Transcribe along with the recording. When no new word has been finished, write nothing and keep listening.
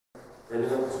They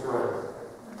didn't destroy it.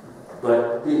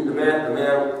 But the man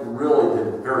really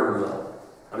did very well.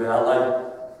 I mean, I like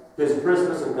his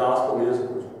Christmas and gospel music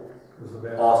was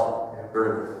awesome. Yeah.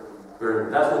 Very good. Very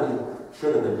good. That's what he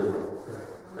should have been doing.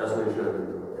 That's what he should have been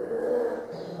doing.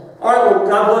 All right, well,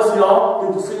 God bless you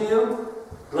all. Good to see you.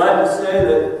 Glad to say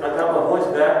that I got my voice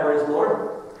back. Praise the Lord.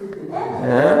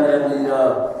 And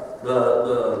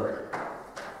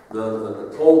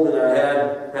the cold that I had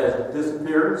has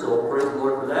disappeared, so praise the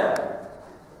Lord for that.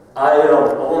 I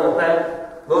want to thank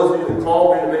those of you who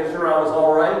called me to make sure I was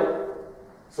all right.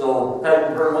 So thank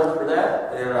you very much for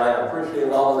that, and I appreciate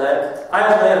all of that. I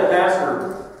actually had a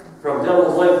pastor from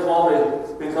Devil's Lake call me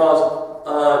because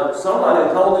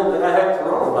somebody told him that I had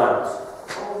coronavirus.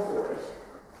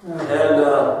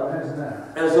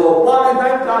 And so, well, I mean,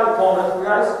 thank God he called me.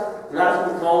 Nice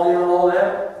to call me and all that.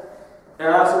 And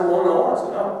I said, well, no. I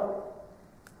said, no.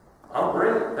 I'm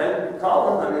great. Thank you for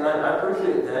calling. I mean, I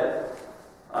appreciate that.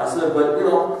 I said, but,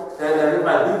 and if I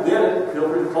do get it, feel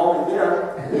free to call me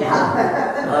again.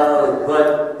 Yeah.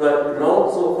 But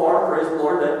so far, praise the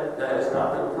Lord, that has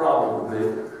not been a problem with me.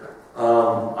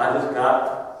 I just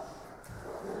got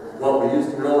what we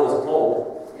used to know as a cold.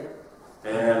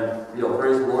 And,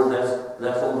 praise the Lord,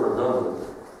 that's over and done with.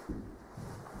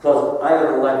 Because I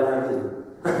don't like that either.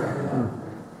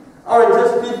 All right,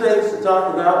 just a few things to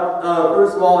talk about.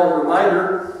 First of all, a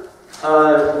reminder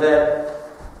that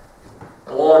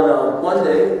on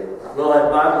Monday, we'll have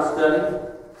Bible study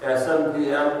at 7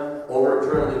 p.m. over at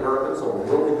Trinity Berkeley, so we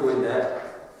will be doing that.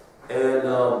 And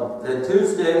then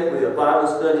Tuesday, we have Bible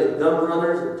study at Dumb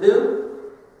Brothers at 2.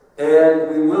 And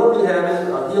we will be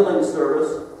having a healing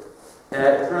service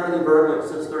at Trinity Berkeley at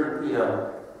 6:30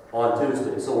 p.m. on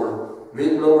Tuesday. So we're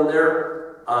meeting over there.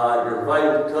 You're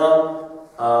invited to come,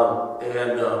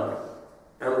 and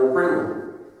we'll pray with you.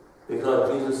 Because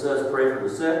Jesus says, pray for the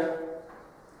sick,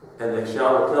 and they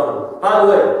shall recover. By the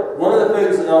way, one of the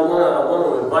things that I want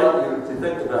to invite you to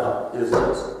think about is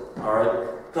this, all right?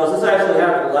 Because this actually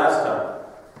happened last time,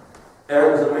 and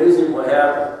it was amazing what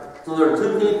happened. So there were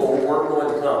 2 people who weren't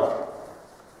going to come.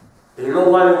 And you know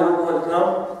why they weren't going to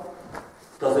come?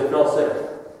 Because they felt sick.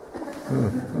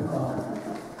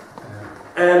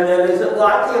 And they said, well, I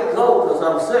can't go because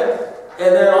I'm sick.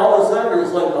 And then all of a sudden,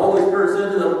 it's like the Holy Spirit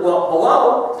said to them, well,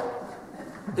 hello?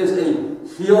 Is a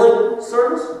healing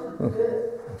service?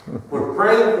 We're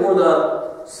praying for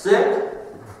the sick.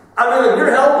 I mean, if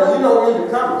you're healthy, you don't need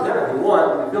to come. You can if you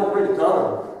want. You feel free to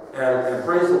come and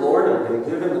praise the Lord and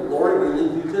give Him the glory. We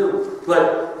need you too.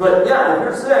 But yeah, if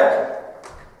you're sick,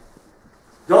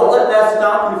 don't let that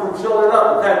stop you from showing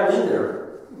up. In fact, be there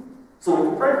so we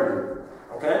can pray for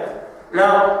you. Okay?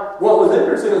 Now, what was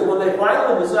interesting is when they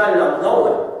finally decided I'm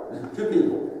going, 2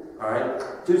 people, all right,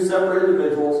 2 separate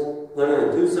individuals living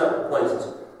in 2 separate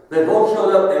places. They both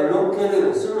showed up, and no kidding,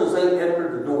 as soon as they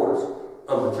entered the doors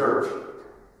of the church,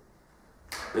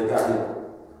 they got healed.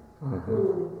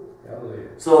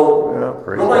 So,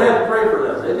 nobody had to pray for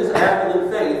them. They just acted in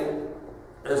faith,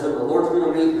 as if the Lord's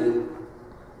going to meet me,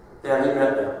 and He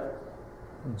met them.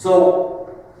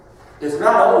 So, it's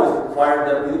not always required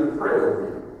that we even pray over you.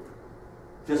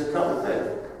 Just come to faith.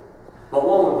 But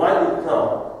we'll invite you to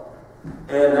come,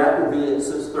 and that will be at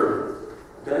 6:30.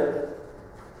 Okay?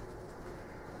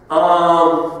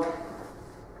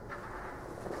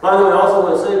 By the way, I also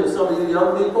want to say to some of you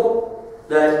young people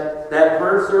that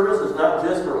prayer service is not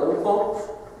just for old folks.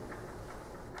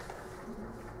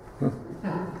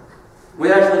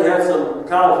 We actually had some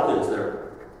college kids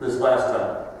there this last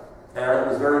time, and it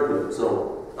was very good.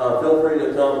 So feel free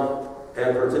to come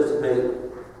and participate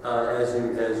as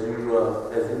you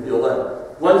feel led.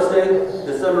 Wednesday,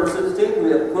 December 16th,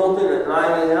 we have quilting at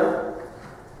 9 a.m.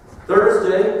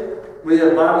 Thursday, we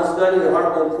have Bible study at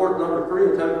Heartland Court number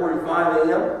 3 at 10:45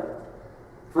 a.m.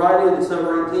 Friday,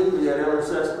 December 18th, we have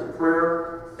intercessory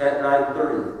prayer at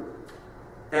 9:30.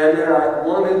 And then I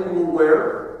want to make you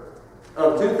aware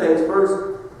of 2 things. First,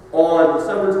 on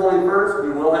December 21st, we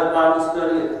will have Bible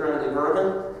study at Trinity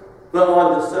Berkeley. But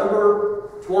on December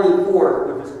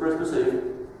 24th, which is Christmas Eve,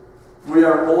 we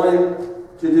are going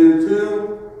to do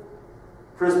 2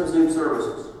 Christmas Eve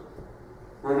services.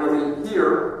 We're going to be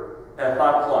here at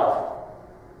 5 o'clock.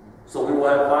 So we will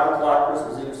have 5 o'clock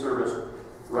Christmas Eve service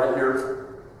right here.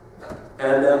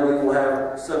 And then we will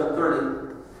have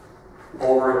 7:30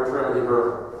 over at Trinity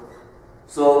Berkeley.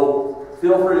 So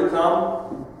feel free to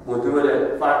come. We'll do it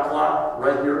at 5 o'clock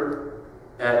right here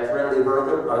at Trinity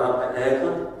Berkeley, at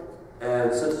Anglican.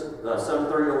 And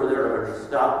 7:30 over there, I'm going to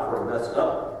stop before I mess it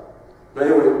up. But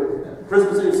anyway,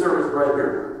 Christmas Eve service right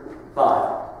here, 5.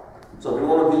 So if you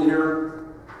want to be here,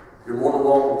 you're more than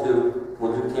welcome to.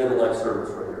 We'll do candlelight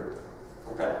service right here.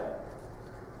 Okay?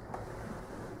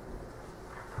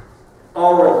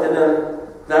 and then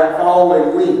that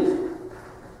following week,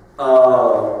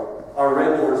 our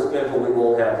regular schedule, we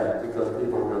won't have that because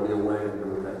people are going to be away and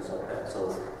doing things like that.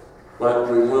 So,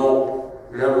 but we will,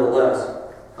 nevertheless,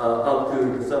 up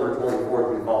to December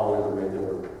 24th, we follow the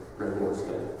regular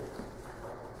schedule.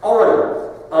 All right.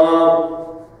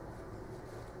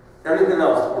 Anything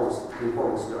else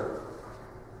before we start?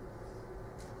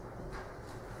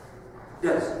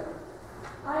 Yes.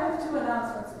 I have two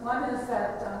announcements. One is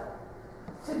that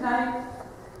tonight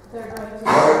they're going to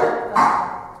let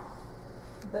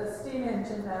the steam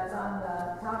engine that's on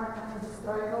the Towner County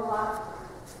Historical Lot.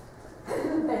 The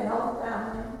Hill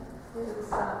family is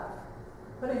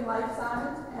putting lights on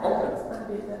it, and it's going to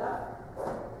be lit up.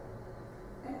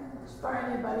 And for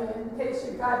anybody, in case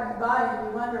you're driving by and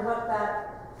you wonder what that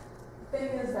thing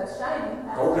is that's shining,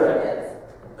 that's what it is.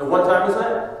 And what time is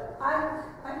that?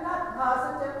 I'm not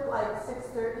positive, like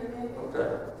 6:30 maybe. Okay.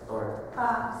 All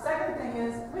right. Second thing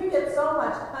is, we get so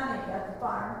much honey at the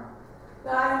farm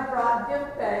that I have brought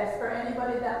gift bags for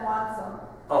anybody that wants them.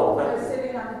 Oh, okay. They're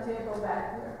sitting on the table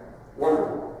back here.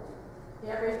 Wonderful.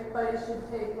 Everybody should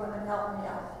take one and help me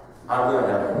out. I'm going to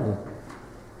have it.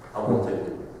 I'm going to take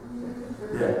it.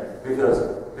 Yeah,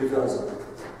 because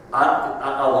I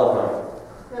love honey.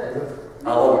 Good. I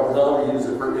love to use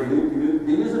it for, do you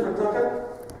use it for cooking?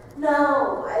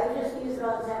 No, I just use it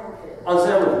on sandwiches. On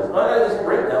sandwiches. It's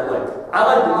great that way. I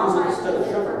like to use it instead of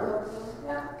sugar.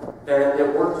 Yeah. And it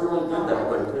works really good that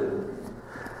way too.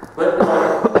 But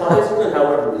it's good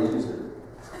however we use it.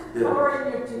 Yeah. Or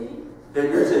in your tea. In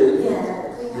your tea.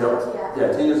 Yeah, Yeah,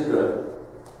 tea is good.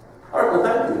 All right, well,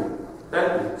 thank you. Thank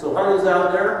you. So honey's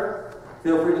out there.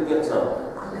 Feel free to get some.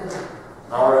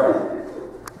 All right.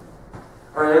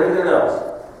 All right, anything else?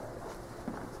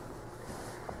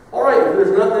 All right, if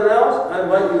there's nothing else, I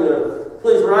invite you to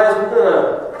please rise. We're going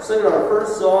to sing our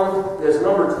first song. It's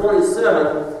number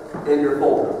 27 in your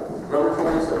folder. Number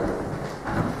 27.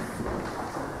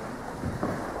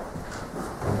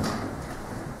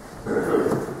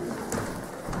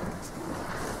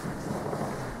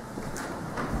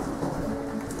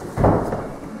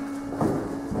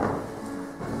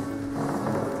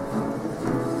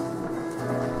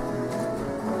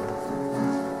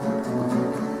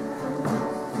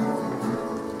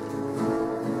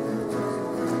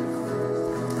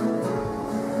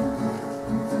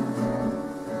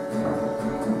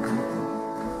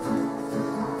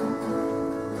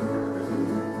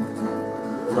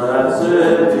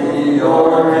 Blessed be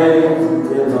your name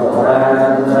in the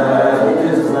land that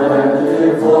is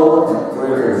plentiful,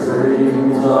 where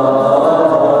streams of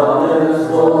abundance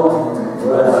flow.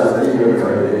 Blessed be your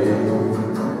name.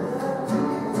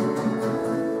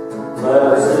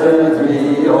 Blessed be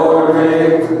your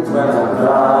name when I'm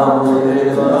down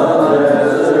in the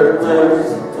desert place,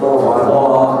 though I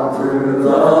walk through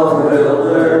the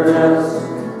wilderness.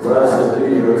 Blessed be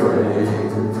your name.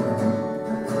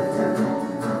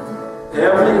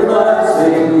 Every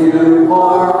blessing you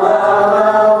pour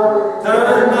out,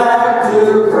 turn back to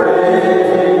praise.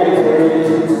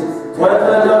 When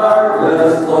the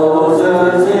darkness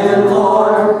closes in,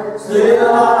 Lord, still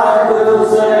I will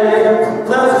say,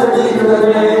 blessed be the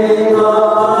name of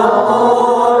the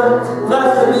Lord.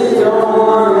 Blessed be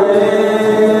your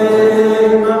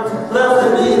name.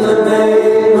 Blessed be the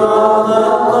name of the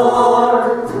Lord.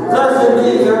 Blessed be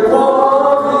your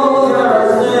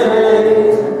glorious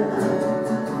name.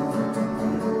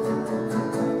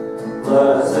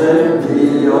 Blessed be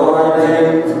your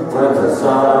name when the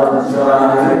sun's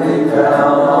shining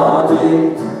down on me,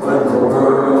 when the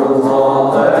world's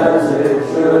all as it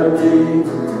should be.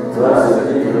 Blessed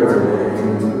be your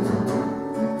name.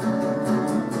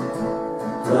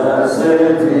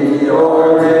 Blessed be your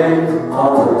name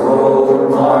on the road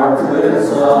marked with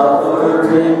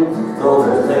suffering, though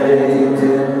there's pain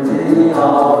in the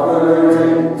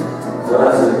offering.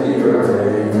 Blessed be your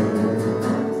name.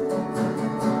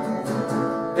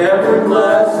 Every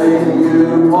blessing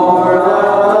you pour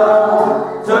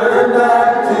out, turn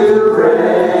back to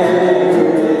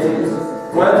praise.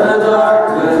 When the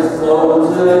darkness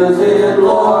closes in,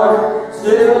 Lord,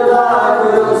 still I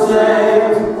will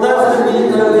say, blessed be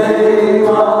the name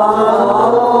of the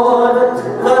Lord.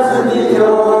 Blessed be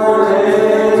your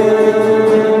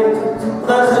name.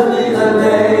 Blessed be the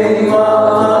name of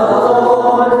the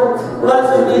Lord.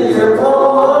 Blessed be your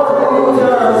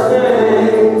glorious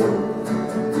name.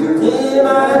 You give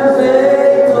and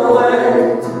take away.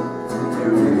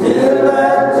 You give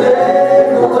and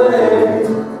take away.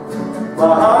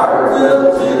 My heart will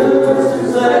choose to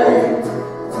say,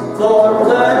 Lord,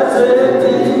 blessed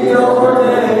be your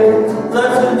name.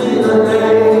 Blessed be the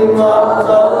name of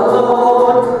the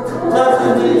Lord.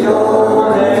 Blessed be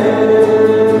your name.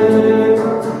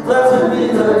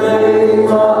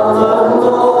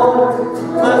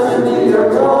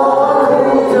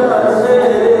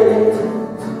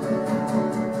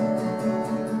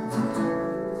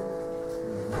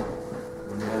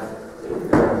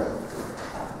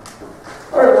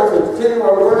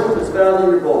 found in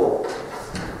your bowl.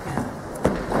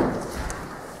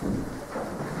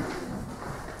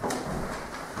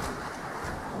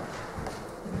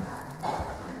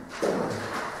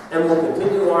 And we'll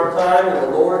continue our time in the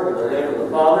Lord in the name of the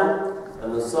Father,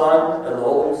 and the Son, and the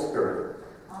Holy Spirit.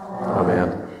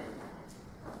 Amen.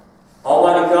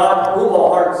 Almighty God, whom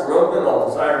all hearts are open, all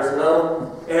desires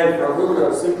known, and from whom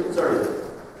no secrets are hidden,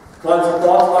 cleanse and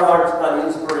wash our hearts by the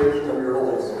inspiration of your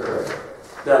Holy Spirit,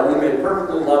 that we may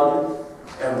perfectly love you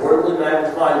and worthily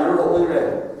magnify your holy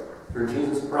name, through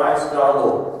Jesus Christ our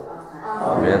Lord.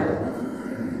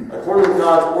 Amen. According to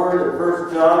God's word in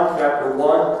 1 John chapter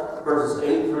 1, verses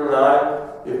 8 through 9,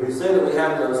 if we say that we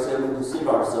have no sin, we deceive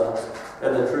ourselves,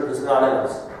 and the truth is not in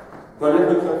us. But if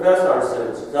we confess our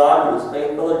sins, God, who is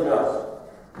faithful and just,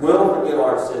 will forgive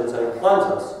our sins and cleanse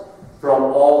us from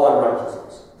all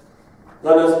unrighteousness.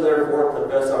 Let us therefore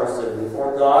confess our sin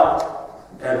before God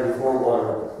and before one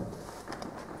another.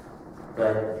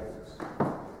 Thank you,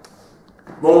 Jesus.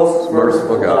 Most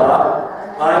merciful God,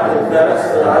 I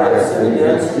confess that I have sinned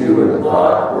against you in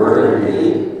thought, word, and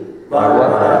deed, by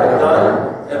what I have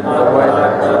done and by what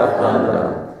I have left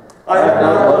undone. I have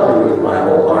not loved you with my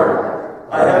whole heart.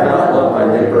 I have not loved my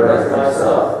neighbor as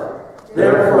myself.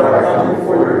 Therefore I come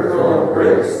before your throne of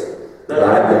grace, that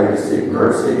I may receive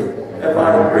mercy and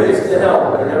find grace to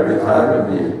help in every time of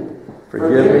need.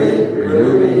 Forgive me,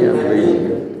 renew me, and lead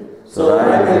me, so that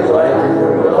I may delight in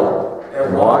your will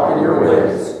and walk in your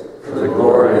ways, for the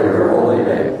glory of your holy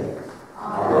name.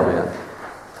 Amen.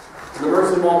 In the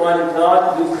mercy of Almighty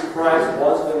God, Jesus Christ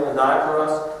was given to die for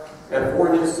us, and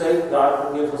for his sake God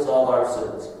forgives us all our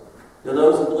sins. To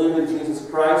those who believe in Jesus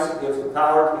Christ, he gives the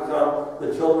power to become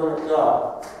the children of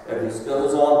God, and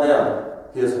bestows on them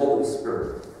his Holy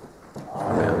Spirit.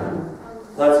 Amen.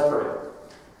 Let's pray.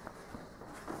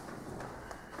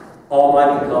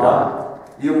 Almighty God,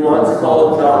 you once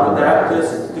called John the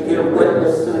Baptist to give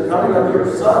witness to the coming of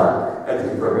your Son and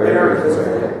to prepare his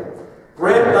way.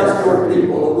 Grant us, your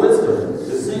people, the wisdom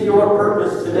to see your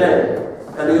purpose today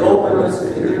and the openness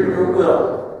to hear your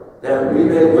will, that we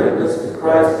may witness to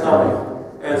Christ's coming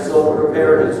and so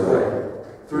prepare his way.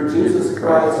 Through Jesus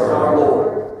Christ our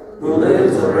Lord, who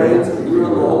lives and reigns with you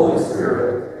in the Holy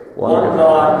Spirit, one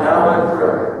God, now and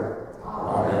forever.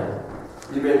 Amen.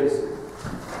 You may be seated.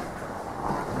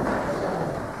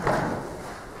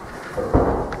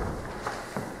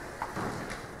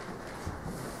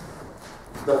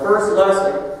 The first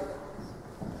lesson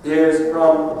is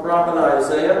from the prophet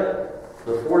Isaiah,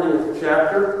 the 40th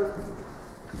chapter,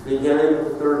 beginning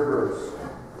with the 3rd verse.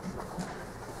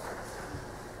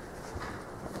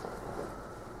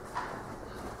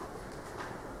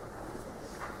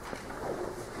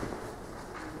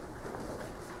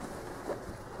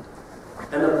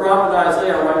 And the prophet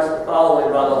Isaiah writes the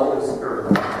following by the Holy Spirit.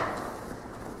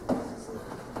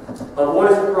 A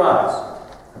voice cries,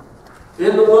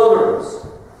 in the wilderness,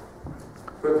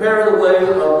 prepare the way of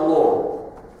the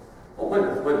Lord. Oh, wait,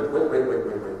 I'm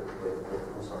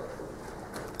sorry.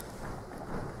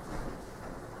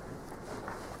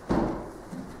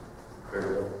 Very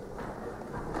good.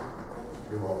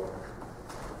 You're welcome.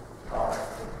 All right.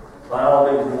 By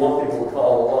all means, we want people to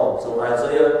follow along. So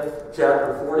Isaiah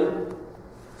chapter 40,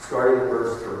 starting in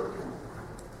verse 3.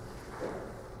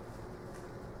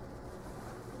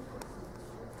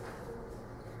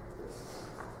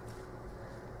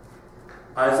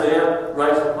 Isaiah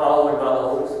writes the following by the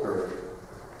Holy Spirit.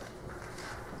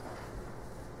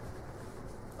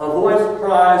 A voice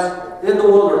cries in the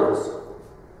wilderness,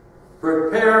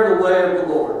 prepare the way of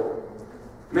the Lord.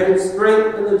 Make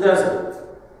straight in the desert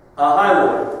a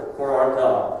highway for our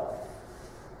God.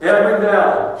 Every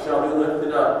valley shall be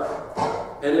lifted up,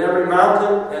 and every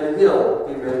mountain and hill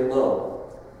be made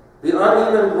low. The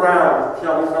uneven ground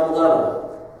shall become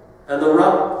level, and the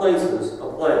rough places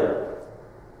a plain.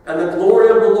 And the glory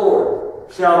of the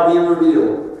Lord shall be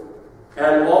revealed,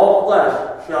 and all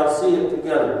flesh shall see it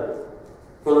together.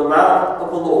 For the mouth of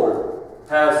the Lord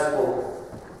has spoken.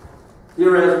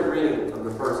 Here is the reading of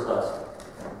the first lesson.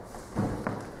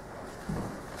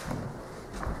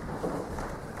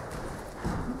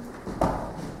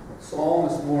 Psalm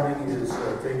this morning is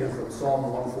taken from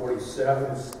Psalm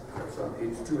 147. It's on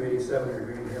page 287 of your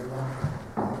green hymnal.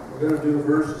 We're going to do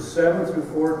verses 7 through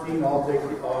 14. I'll take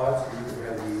the odds and you can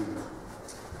have the evens.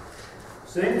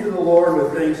 Sing to the Lord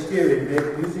with thanksgiving.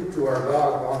 Make music to our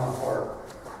God on the harp.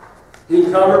 He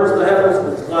covers the heavens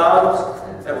with clouds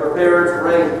and prepares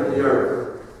rain for the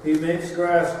earth. He makes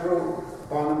grass grow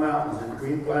upon the mountains and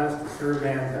green plants to serve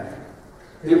mankind.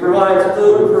 He provides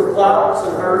food for flocks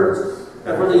and herds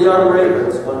and for the young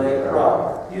ravens when they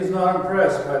cry. He is not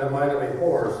impressed by the might of a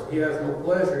horse. He has no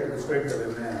pleasure in the strength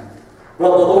of a man.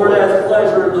 But the Lord has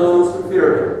pleasure in those who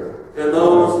fear him, and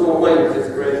those who await his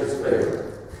gracious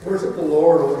favor. Worship the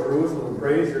Lord, O Jerusalem,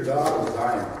 praise your God, O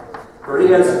Zion. For he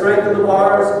has strengthened the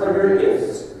bars of your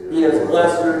gates. He has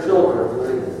blessed your children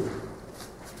within you.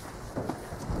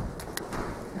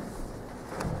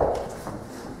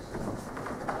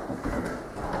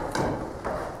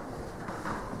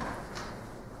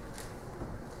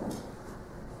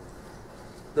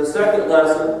 The second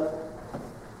lesson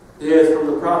is from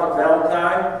the prophet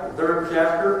Malachi, the 3rd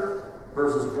chapter,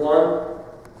 verses 1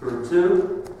 through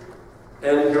 2.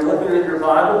 And if you're looking at your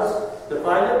Bibles to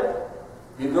find it,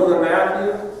 you go to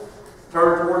Matthew,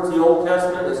 turn towards the Old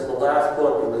Testament. It's the last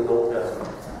book in the Old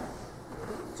Testament.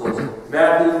 So it's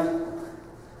Matthew,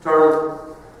 turn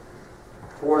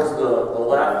towards the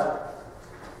left,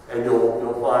 and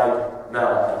you'll find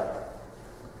Malachi.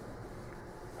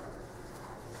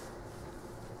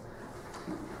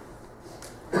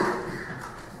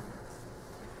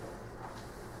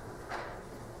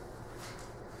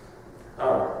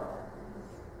 All right.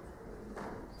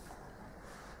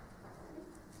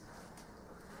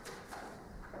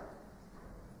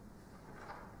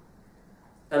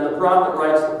 And the prophet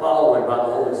writes the following by the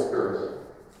Holy Spirit.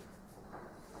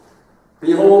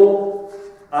 Behold,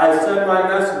 I send my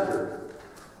messenger,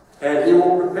 and he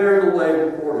will prepare the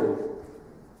way before me.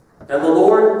 And the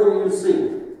Lord whom you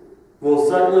seek will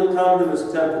suddenly come to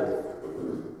his temple.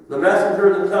 The messenger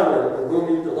of the covenant, in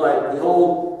whom you delight,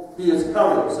 behold, he is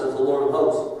coming, says the Lord of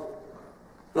hosts.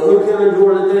 But who can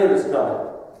endure the day of his coming?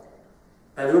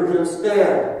 And who can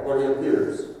stand when he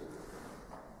appears?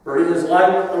 For he is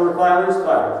like a refiner's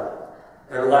fire,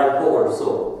 and like fuller's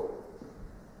soul.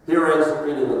 Here ends the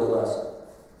reading of the lesson.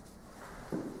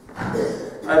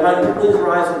 I invite you to please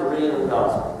rise and read the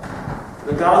Gospel.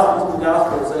 The Gospel is the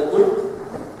Gospel of St. Luke,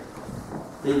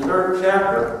 the 3rd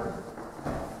chapter,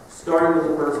 starting with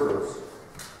the first verse.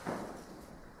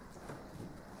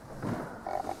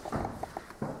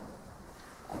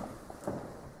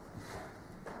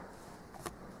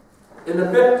 In the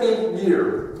 15th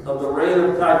year of the reign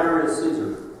of Tiberius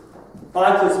Caesar,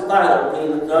 Pontius Pilate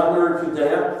being the governor of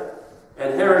Judea,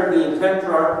 and Herod being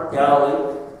tetrarch of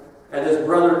Galilee, and his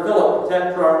brother Philip,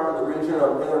 tetrarch of the region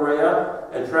of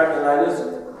Iturea and Trachonitis,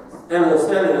 and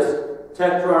Lysanias,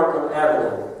 tetrarch of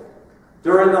Abilene,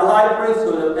 during the high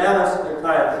priesthood of Annas and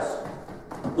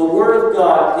Caiaphas, the word of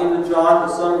God came to John,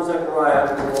 the son of Zechariah,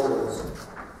 in the wilderness.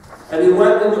 And he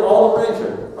went into all the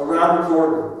region around the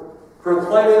Jordan,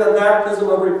 proclaiming a baptism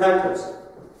of repentance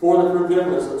for the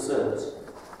forgiveness of sins.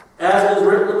 As is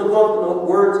written in the book, the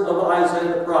words of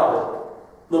Isaiah the prophet,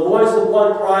 the voice of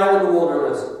one crying in the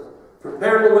wilderness,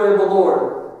 prepare the way of the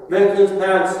Lord, make his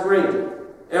paths straight.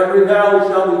 Every valley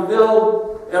shall be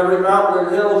filled, every mountain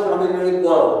and hill shall be made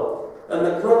low, and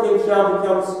the crooked shall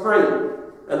become straight,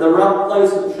 and the rough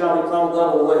places shall become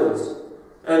level ways,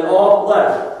 and all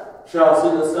flesh shall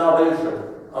see the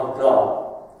salvation of God.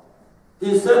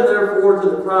 He said therefore to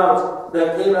the crowds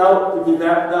that came out to be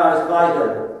baptized by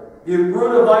him, You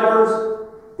brood of vipers,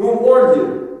 who warned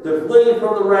you to flee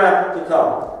from the wrath to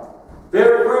come?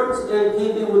 Bear fruits in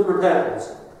keeping with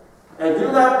repentance. And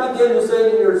do not begin to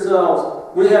say to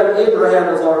yourselves, We have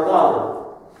Abraham as our father.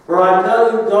 For I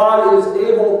tell you, God is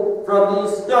able from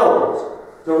these stones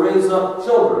to raise up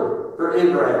children for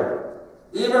Abraham.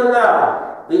 Even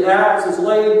now, the axe is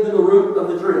laid to the root of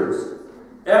the trees.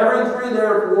 Every tree,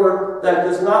 therefore, that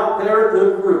does not bear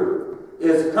good fruit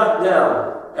is cut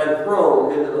down and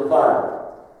thrown into the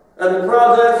fire. And the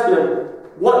crowds asked him,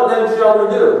 What then shall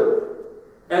we do?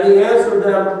 And he answered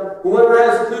them, Whoever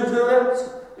has 2 tunics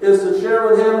is to share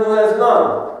with him who has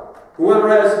none. Whoever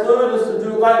has food is to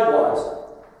do likewise.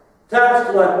 Tax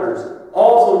collectors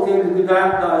also came to be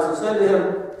baptized and said to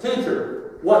him,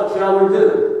 Teacher, what shall we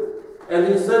do? And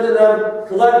he said to them,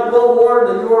 Collect no more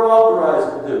than you are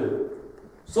authorized to do.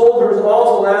 Soldiers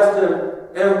also asked him,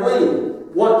 And we,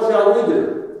 what shall we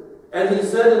do? And he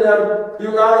said to them,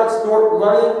 Do not extort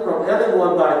money from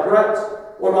anyone by threats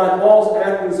or by false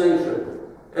accusation,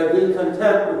 and be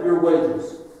content with your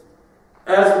wages.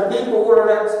 As the people were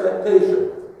in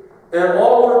expectation, and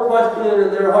all were questioning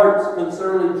in their hearts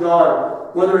concerning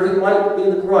John, whether he might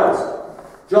be the Christ,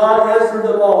 John answered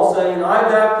them all, saying, I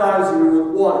baptize you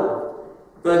with water.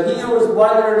 But he who is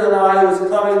mightier than I is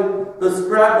coming, the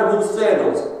strap of whose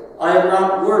sandals I am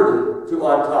not worthy to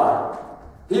untie.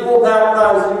 He will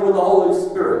baptize you with the Holy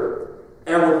Spirit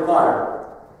and with fire.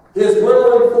 His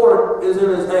winnowing fork is in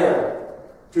his hand,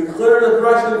 to clear the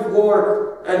threshing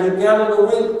floor and to gather the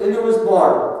wheat into his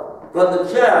barn. But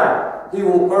the chaff he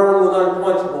will burn with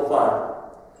unquenchable fire.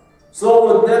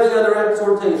 So with many other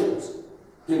exhortations,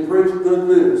 he preached good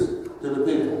news to the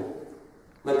people.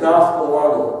 The gospel of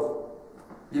our Lord.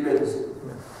 You may be seated.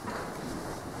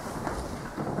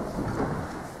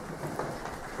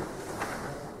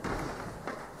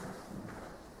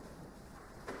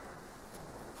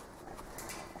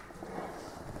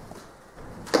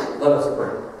 Let us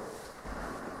pray.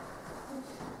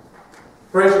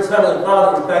 Gracious Heavenly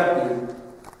Father, we thank you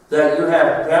that you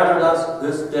have gathered us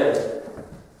this day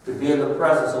to be in the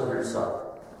presence of your Son.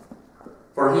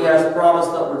 For he has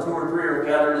promised that where 2 or 3 are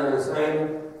gathered in his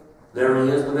name, there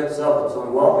he is in the midst of them. So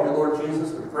we welcome you, Lord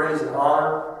Jesus, we praise and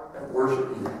honor and worship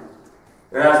you.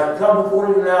 And as we come before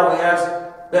you now, we ask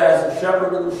that as the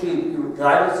shepherd of the sheep, you would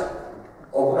guide us,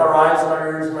 open our eyes and our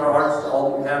ears and our hearts to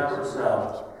all that you have for us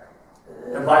now.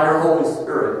 And by your Holy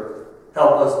Spirit,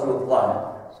 help us to apply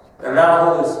it. And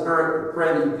now, Holy Spirit, we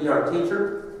pray that you be our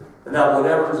teacher, and that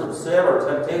whatever is of sin or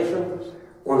temptation,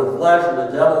 or the flesh or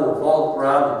the devil will fall to the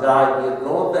ground and die, be of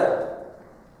no effect,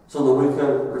 so that we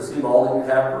can receive all that you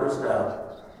have for us now.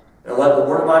 And let the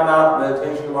word of my mouth and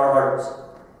meditation of our hearts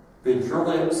be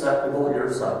truly acceptable in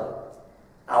your sight,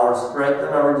 our strength and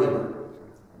our Redeemer.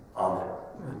 Amen.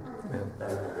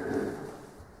 Amen.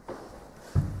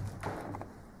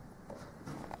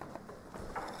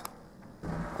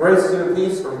 Grace and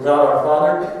peace from God our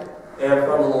Father and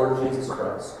from the Lord Jesus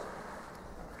Christ.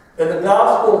 In the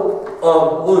Gospel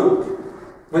of Luke,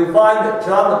 we find that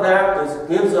John the Baptist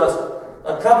gives us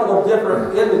a couple of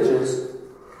different images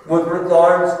with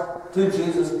regards to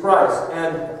Jesus Christ.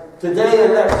 And today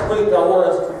and next week, I want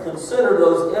us to consider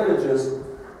those images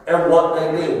and what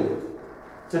they mean.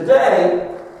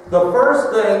 Today, the first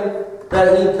thing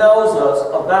that he tells us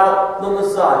about the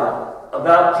Messiah,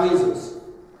 about Jesus,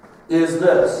 is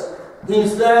this. He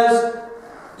says,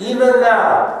 even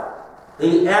now,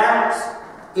 the axe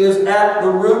is at the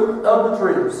root of the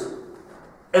trees.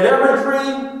 And every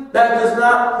tree that does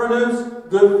not produce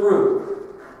good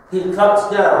fruit, he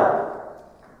cuts down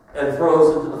and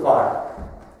throws into the fire.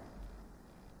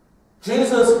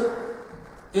 Jesus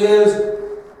is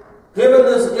given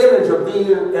this image of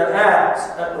being an axe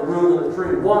at the root of the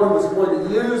tree, one who is going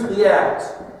to use the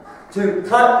axe to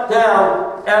cut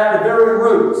down at the very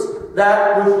roots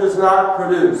that which does not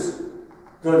produce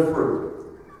good fruit.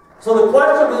 So the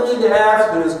question we need to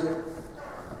ask is,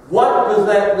 what does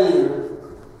that mean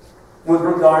with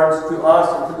regards to us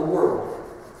and to the world?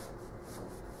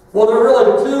 Well, there are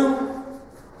really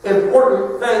two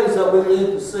important things that we need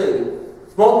to see,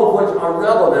 both of which are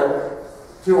relevant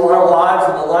to our lives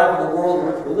and the life of the world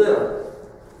in which we live.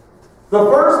 The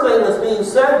first thing that's being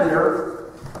said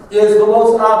here is the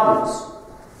most obvious,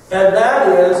 and that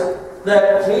is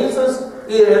that Jesus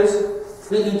is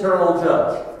the eternal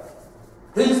judge.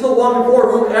 He's the one before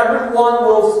whom everyone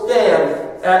will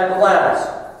stand at the last.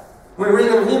 We read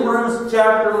in Hebrews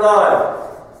chapter 9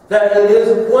 that it is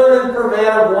appointed for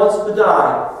man once to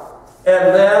die,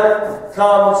 and then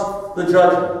comes the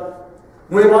judgment.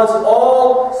 We must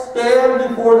all stand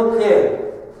before the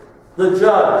King, the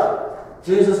judge,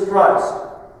 Jesus Christ.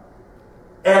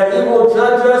 And he will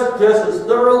judge us just as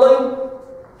thoroughly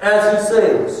as he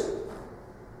saves.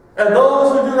 And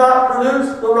those who do not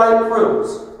produce the right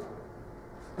fruits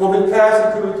will be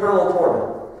cast into eternal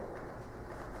torment.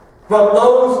 But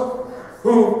those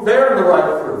who bear the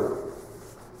right fruit,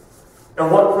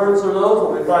 and what fruits are those?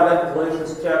 Well, we find that in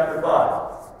Galatians chapter 5.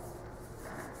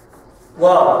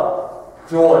 Love,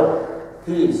 joy,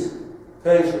 peace,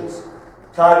 patience,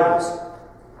 kindness,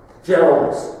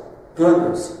 gentleness,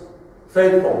 goodness,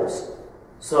 faithfulness,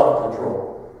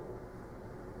 self-control.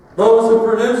 Those who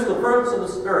produce the fruits of the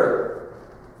Spirit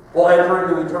will enter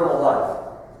into eternal life.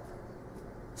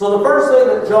 So the first thing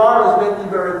that John is making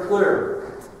very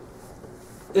clear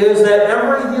is that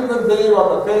every human being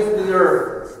on the face of the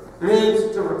earth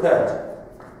needs to repent.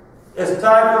 It's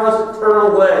time for us to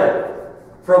turn away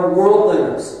from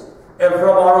worldliness and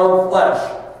from our own flesh.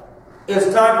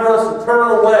 It's time for us to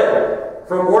turn away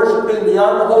from worshiping the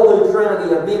unholy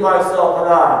Trinity of me, myself, and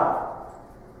I,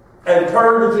 and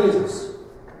turn to Jesus,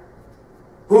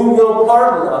 who will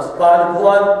pardon us by the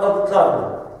blood of the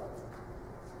covenant.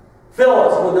 Fill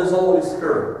us with His Holy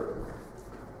Spirit.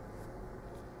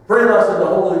 Bring us into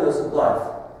holiness of life.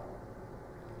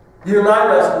 Unite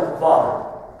us with the Father.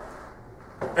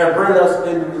 And bring us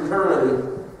into eternity,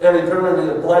 an eternity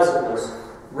of blessedness,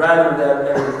 rather than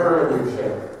an eternity of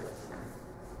shame.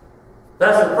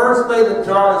 That's the first thing that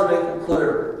John is making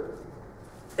clear.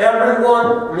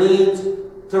 Everyone needs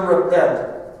to repent.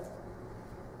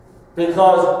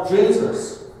 Because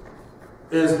Jesus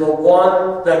is the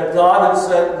one that God has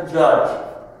sent to judge.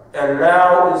 And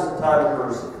now is the time of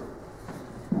mercy.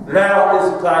 Now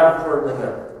is the time to turn to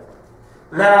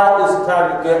Him. Now is the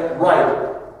time to get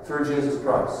right through Jesus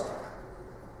Christ.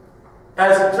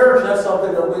 As a church, that's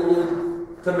something that we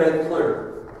need to make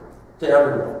clear to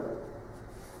everyone.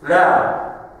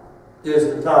 Now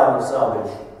is the time of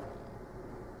salvation.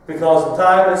 Because the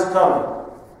time is coming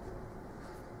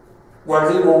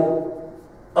when He will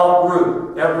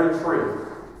uproot every tree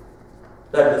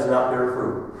that does not bear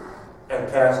fruit and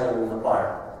cast it into the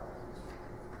fire.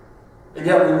 And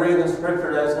yet we read in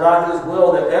Scripture that it's not His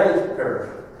will that any should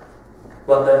perish,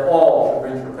 but that all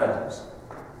should reach repentance.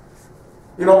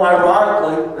 You know,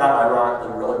 ironically, not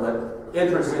ironically really, but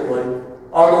interestingly,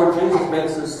 our Lord Jesus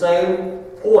makes the same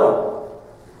point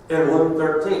in Luke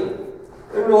 13.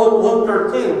 In Luke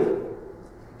 13,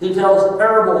 He tells the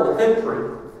parable of the fig tree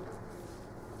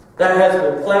that has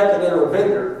been planted in a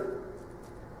vineyard.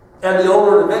 And the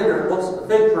owner of the vineyard looks at the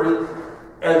fig tree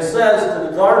and says to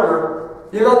the gardener,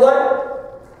 you know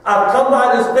what? I've come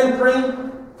by this fig tree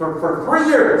for 3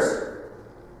 years,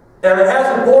 and it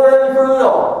hasn't borne any fruit at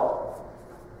all.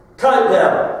 Cut it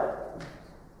down.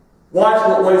 Watch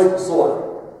it waste the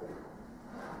soil.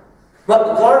 But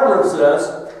the gardener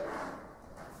says,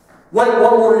 wait 1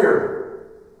 more year.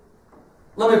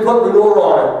 Let me put manure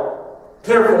on it.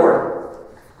 Care for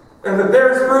it. And if it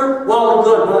bears fruit, well and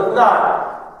good. But if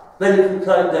not, then you can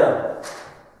cut it down.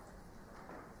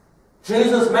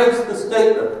 Jesus makes the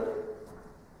statement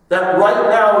that right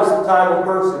now is the time of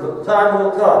mercy, but the time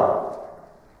will come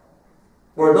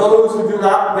where those who do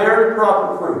not bear the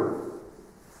proper fruit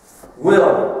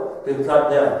will be cut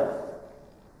down.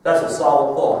 That's a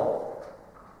solid thought.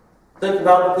 Think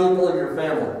about the people in your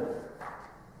family.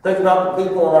 Think about the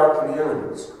people in our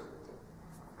communities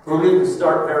who need to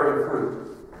start bearing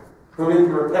fruit, who need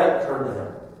to repent and turn to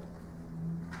Him.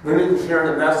 We need to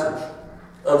share the message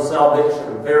of salvation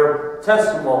and bear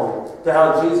testimony to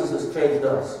how Jesus has changed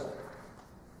us.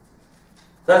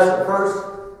 That's the first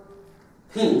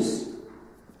piece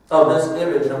of this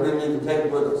image that we need to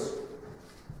take with us.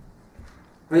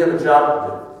 We have a job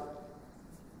to do.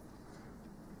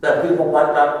 That people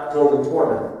might not go to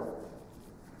torment,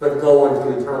 but go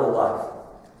into eternal life.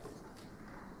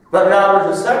 But now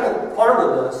there's a second part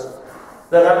of this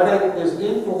that I think is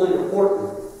equally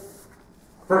important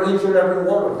for each and every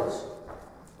one of us.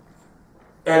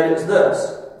 And it's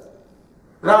this.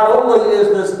 Not only is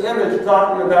this image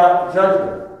talking about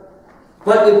judgment,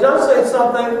 but it does say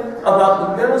something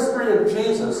about the ministry of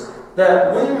Jesus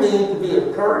that we need to be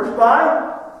encouraged by,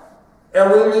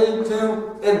 and we need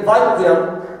to invite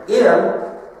Him in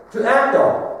to act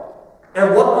on.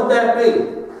 And what would that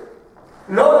be?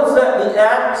 Notice that the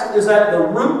axe is at the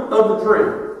root of the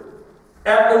tree.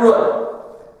 At the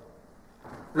root.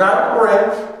 Not the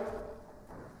branch.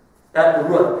 At the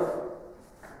root.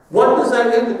 What does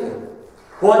that indicate?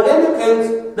 Well, it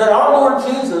indicates that our Lord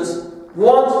Jesus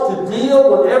wants to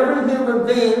deal with every human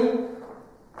being,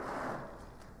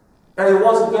 and He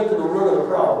wants to get to the root of the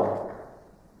problem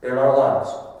in our lives.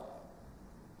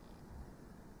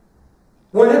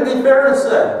 Would it be fair to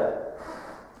say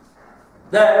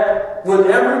that with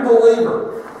every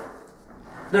believer,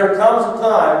 there comes a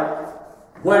time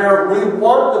where we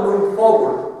want to move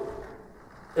forward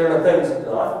in the things of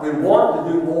God? We want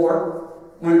to do more.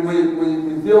 We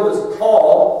feel this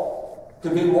call to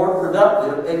be more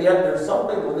productive, and yet there's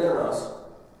something within us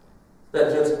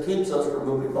that just keeps us from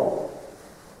moving forward.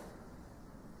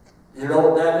 You know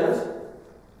what that is?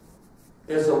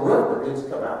 It's a root that needs to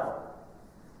come out.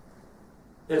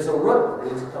 It's a root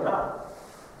that needs to come out.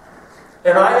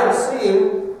 And I have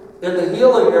seen in the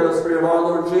healing ministry of our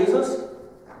Lord Jesus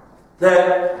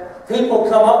that people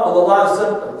come up with a lot of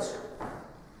symptoms.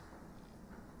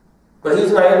 But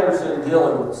He's not interested in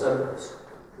dealing with the symptoms.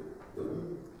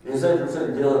 He's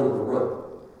interested in dealing with the root.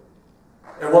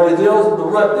 And when He deals with the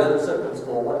root, then the symptoms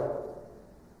go away.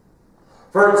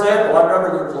 For example, I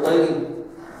remember there was a lady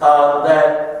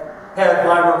that had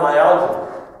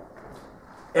fibromyalgia.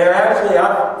 And actually,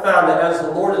 I found that as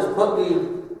the Lord has put me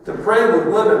to pray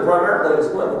with women, primarily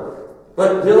as women,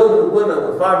 but dealing with women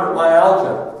with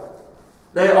fibromyalgia,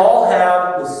 they all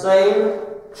have the same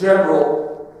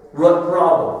general root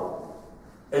problem.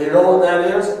 And you know what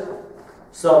that is?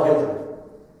 Self-hatred.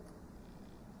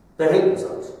 They hate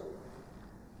themselves.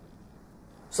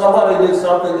 Somebody did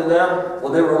something to them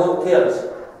when they were little kids.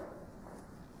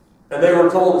 And they were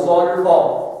told it's all your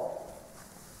fault.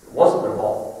 It wasn't their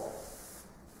fault.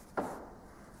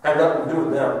 Had nothing to do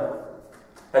with them.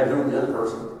 Had to do with the other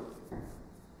person.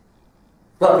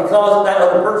 But because that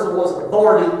other person was an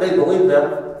authority, they believed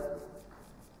them.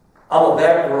 I'm a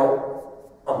bad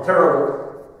girl. I'm terrible.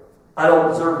 I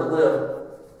don't deserve to live.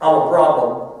 I'm a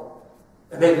problem.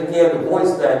 And they began to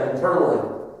voice that internally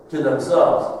to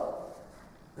themselves.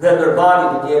 Then their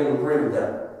body began to agree with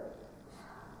them.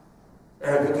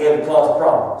 and it began to cause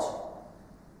problems.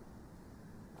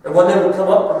 And when they would come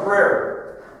up for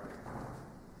prayer,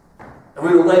 and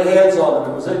we would lay hands on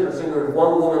them, it was interesting. There was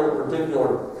one woman in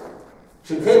particular.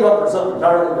 She came up for something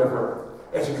entirely different,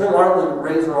 and she couldn't hardly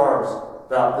raise her arms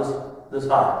about this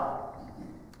high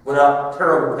without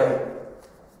terrible pain.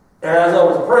 And as I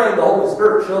was praying, the Holy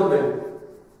Spirit showed me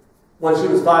when she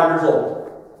was 5 years old.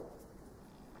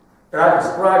 And I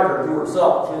described her to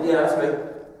herself. She said, "Yeah, that's me."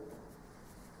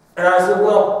 And I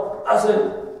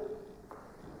said,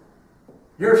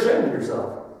 "You're ashamed of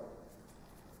yourself."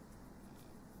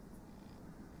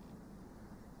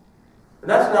 And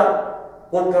that's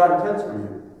not what God intends for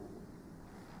you.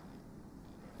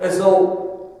 And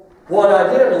so, what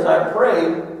I did is I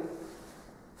prayed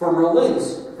for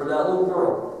release for that little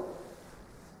girl,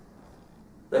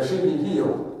 that she'd be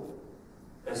healed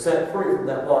and set free from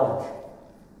that bondage.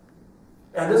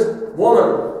 And this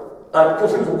woman,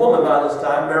 because she was a woman by this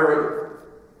time, married,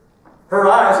 her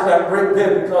eyes got great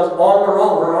big because on her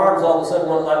own, her arms all of a sudden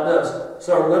went like this.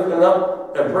 Started lifting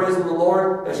up and praising the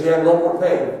Lord, and she had no more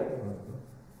pain.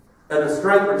 And the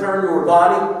strength returned to her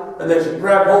body, and then she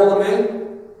grabbed hold of me,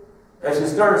 and she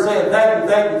started saying, "Thank you,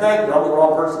 thank you, thank you." I'm the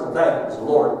wrong person to thank, it's the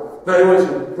Lord. But anyway,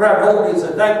 she grabbed hold of me and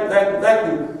said, "Thank you, thank you,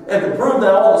 thank you." And to prove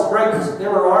that all the strength was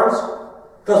in her arms,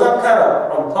 because I'm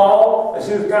tall, and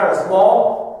she was kind of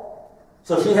small,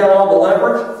 so she had all the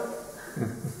leverage.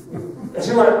 And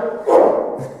she went,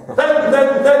 "Oh, thank you,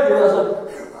 thank you, thank you." And I said,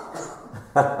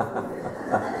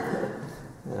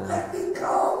 "Let me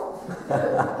go."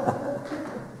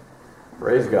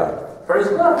 Praise God. Praise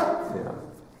God. Yeah.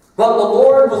 But the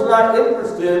Lord was not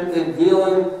interested in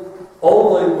dealing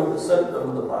only with the symptom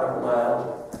of the fibromyalgia.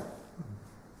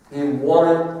 He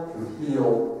wanted to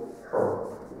heal her.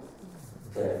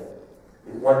 Okay?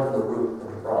 He went to the root of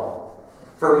the problem.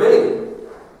 For me,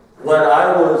 when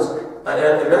I was,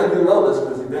 and many of you know this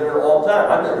because you've been here a long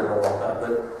time. I've been here a long time.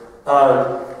 But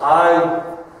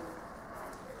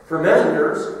for many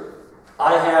years,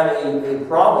 I had a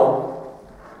problem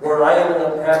where I ended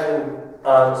up having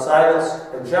sinus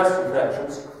and chest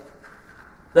infections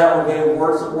that were getting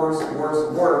worse and worse and worse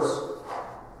and worse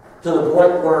to the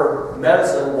point where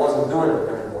medicine wasn't doing it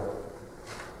anymore.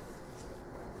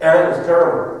 And it was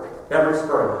terrible. Every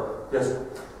spring. Just,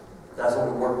 that's what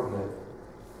we worked with.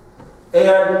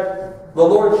 And the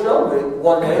Lord showed me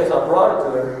one day as I brought it to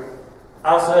him,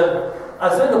 I said,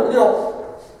 "You know,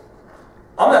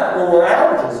 I'm not going to go on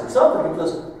allergies or something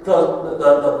because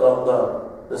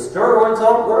the steroids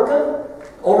aren't working,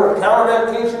 over-the-counter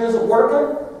medication isn't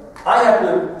working. I have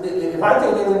to, if I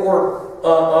take any more,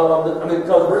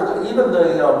 because really, even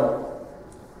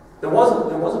there wasn't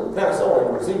penicillin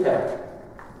or Z-Pak.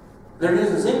 They're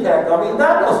using Z-Pak,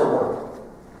 that wasn't working.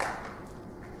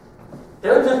 It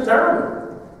was just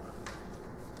terrible.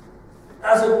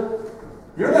 I said,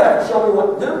 "You're going to have to show me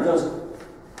what to do because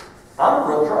I'm in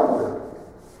real trouble here."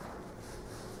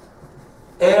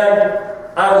 And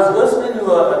I was listening to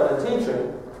a teaching,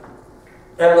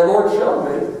 and the Lord showed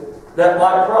me that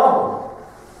my problem,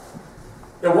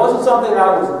 it wasn't something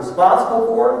I was responsible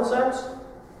for in a sense,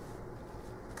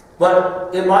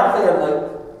 but in my family,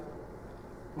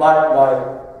 my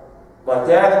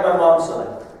dad and my mom's side,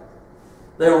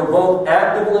 they were both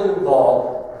actively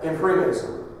involved in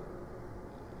Freemasonry.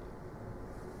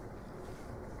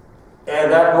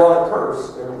 And that brought a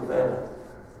curse into the family.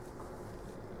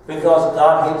 Because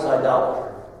God hates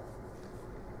idolatry.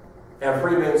 And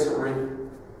Freemasonry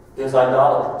is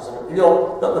idolatry.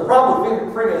 So, the problem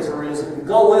with Freemasonry is that you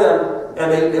go in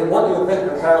and they want you to think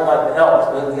they're kind of like the elves,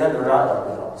 but in the end they're not like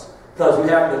the elves. Because you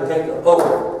have to take an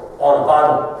oath on a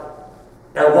Bible.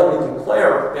 And what you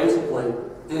declare, basically,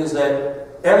 is that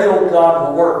any old God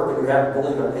will work, but you have to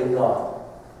believe in a God.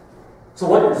 So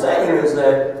what you're saying is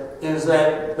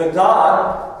that the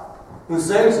God who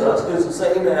saves us is the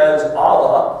same as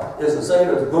Allah, is the same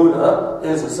as Buddha,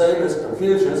 is the same as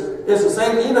Confucius, is the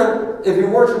same even if you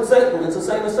worship Satan, it's the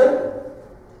same as Satan.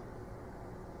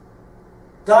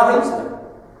 God hates them.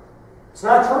 It's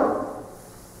not true.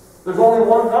 There's only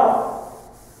one God.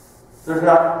 There's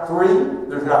not 3,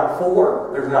 there's not 4,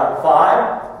 there's not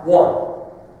 5, 1.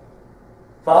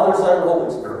 Father, Son, and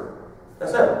Holy Spirit.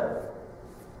 That's it.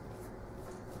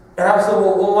 And I said,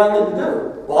 "Well, what do I need to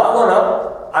do?" Well, I went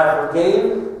up, I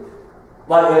forgave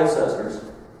my ancestors,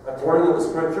 according to the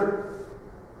Scripture.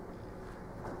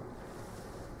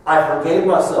 I forgave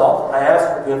myself, I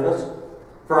asked forgiveness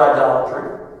for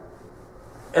idolatry.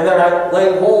 And then I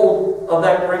laid hold of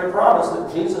that great promise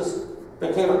that Jesus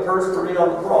became a curse for me on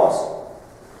the cross,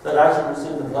 that I should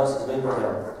receive the blessings of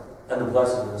Abraham and the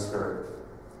blessings of the Spirit.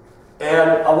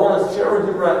 And I want to share with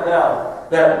you right now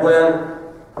that when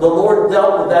the Lord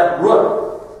dealt with that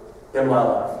root in my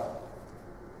life.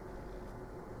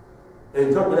 And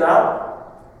He took it out.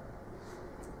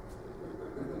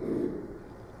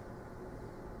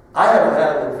 I haven't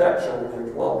had an infection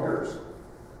in 12 years.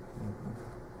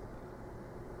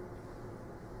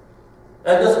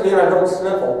 That doesn't mean I don't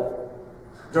sniffle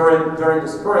during the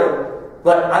spring,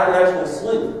 but I can actually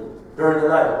sleep during the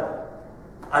night.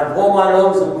 I blow my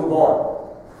nose and move on.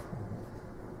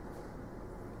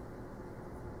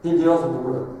 He deals with the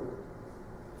root.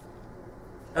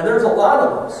 And there's a lot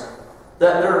of us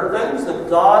that there are things that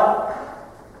God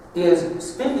is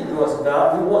speaking to us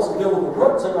about. He wants to deal with the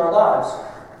roots in our lives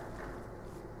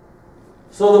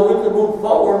so that we can move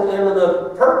forward into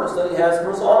the purpose that He has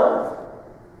for us on earth.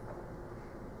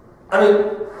 I mean,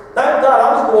 thank God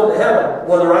I was going to heaven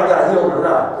whether I got healed or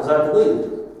not, because I believed.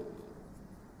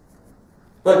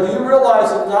 But do you realize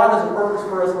that God has a purpose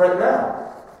for us right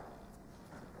now?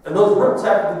 And those roots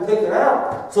have to be taken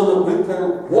out so that we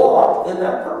can walk in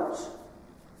that purpose.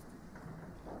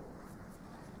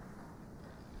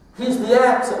 He's the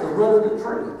axe at the root of the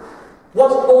tree.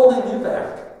 What's holding you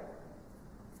back?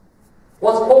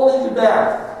 What's holding you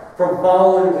back from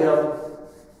following Him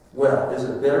well? Is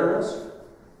it bitterness?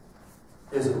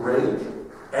 Is it rage,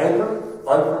 anger,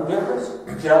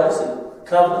 unforgiveness, jealousy,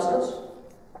 covetousness?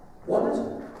 What is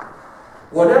it?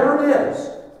 Whatever it is,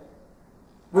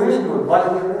 we need to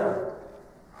invite Him in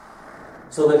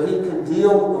so that He can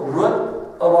deal with the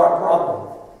root of our problem.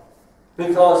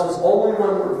 Because it's only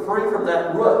when we're free from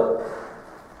that root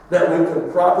that we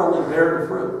can properly bear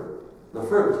the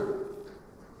fruit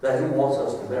that He wants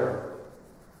us to bear.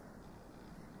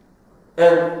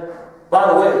 And by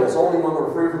the way, it's only when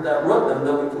we're free from that root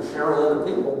that we can share with other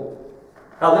people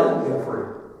how they can get free.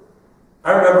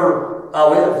 I remember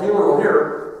we had a funeral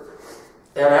here,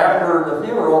 and after the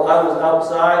funeral, I was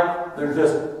outside. There's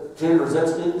just Gene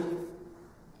Brzezinski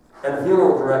and the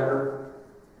funeral director.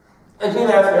 And Gene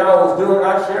asked me how I was doing.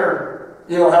 I shared,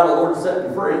 how the Lord set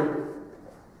me free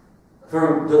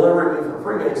through delivering me from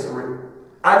Freemasonry.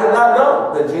 I did not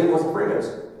know that Gene was a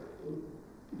Freemason.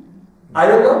 I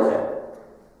didn't know that.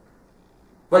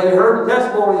 But he heard the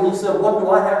testimony, he said, what do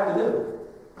I have to do?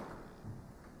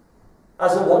 I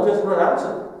said, well, just renounce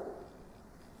it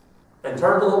and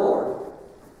turn to the Lord.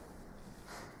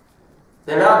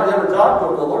 And now, if you ever talk to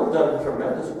him, the Lord's done a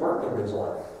tremendous work in his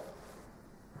life.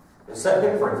 It set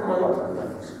him free from a number of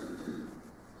things.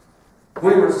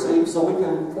 We receive so we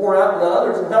can pour out to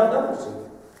others and help them receive.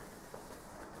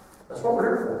 That's what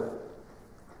we're here for.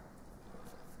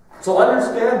 So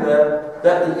understand that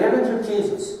the image of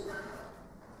Jesus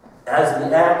as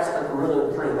the axe at the root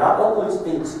of the tree not only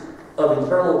speaks of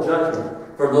eternal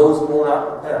judgment for those who will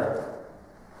not repent,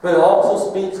 but it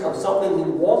also speaks of something He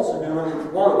wants to do in each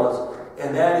one of us,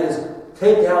 and that is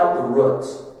take out the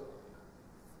roots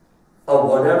of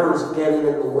whatever is getting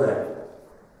in the way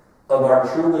of our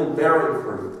truly bearing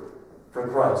fruit for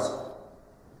Christ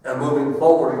and moving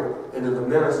forward into the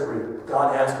ministry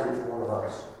God has for each one of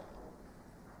us.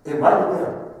 Invite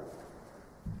Him.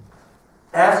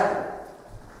 Ask Him.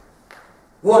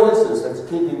 What is this that's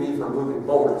keeping me from moving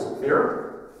forward? Is it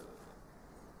fear?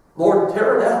 Lord,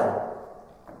 tear it out.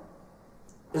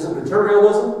 Is it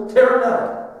materialism? Tear it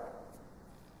out.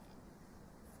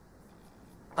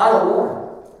 I don't want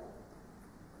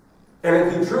it. And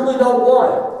if you truly don't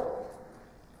want it,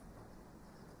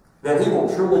 then He will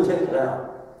truly take it out.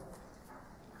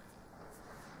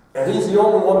 And He's the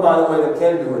only one, by the way, that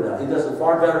can do it now. He does it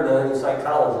far better than any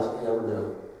psychologist can ever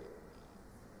do.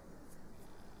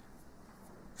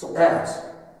 So ask.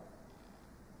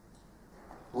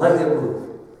 Let Him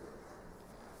move.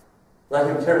 Let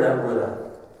Him tear that root out.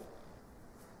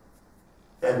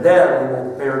 And then we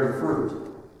will bear the fruit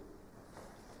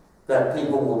that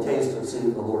people will taste and see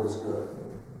that the Lord is good.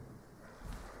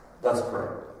 Let's pray.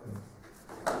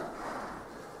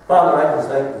 Father, I just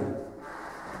thank You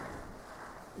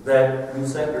that You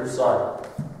sent Your Son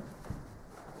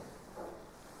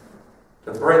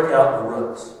to break out the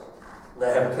roots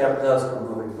that have kept us from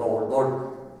moving forward.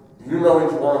 Lord, You know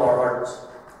each one of our hearts.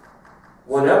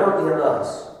 Whatever in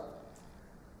us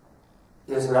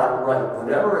is not right,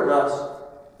 whatever in us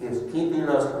is keeping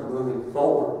us from moving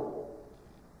forward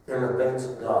in the things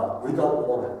of God, we don't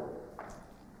want it.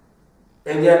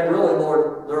 And yet, really,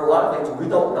 Lord, there are a lot of things we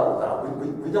don't know about.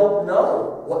 We don't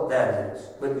know what that is,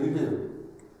 but You do.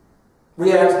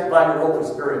 We ask by Your Holy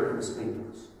Spirit to speak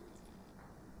to us.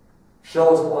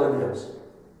 Show us what it is.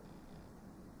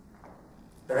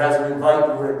 And as we invite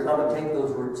You to come and take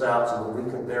those roots out so that we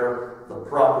can bear the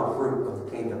proper fruit of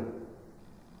the kingdom.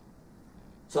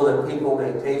 So that people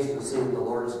may taste and see that the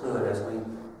Lord is good as we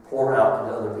pour out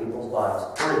into other people's lives,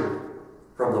 free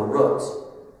from the roots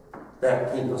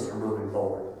that keep us from moving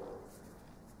forward.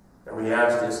 And we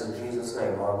ask this in Jesus'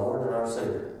 name, our Lord and our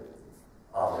Savior.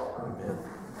 Amen. Amen.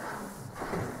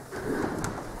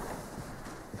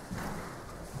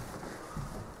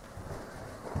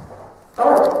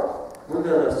 All right, we're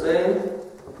going to sing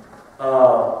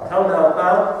Come Thou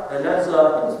Fount, and that's it's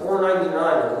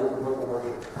 499 in the Lutheran Book of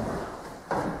Worship.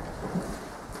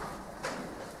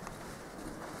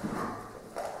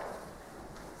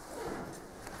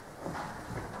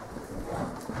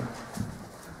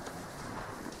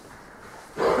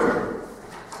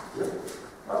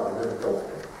 Oh, there we go.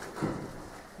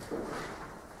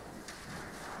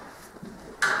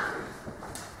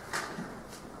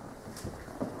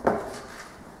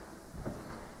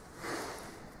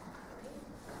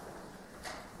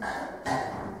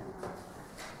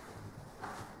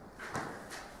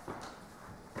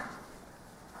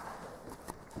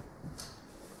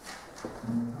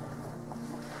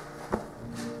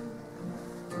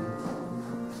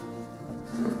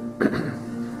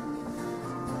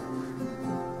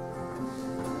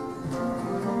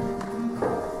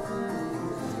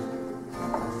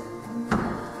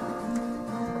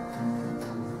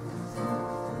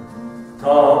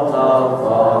 Come thou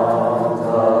fount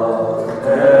of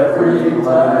every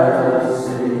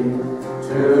blessing,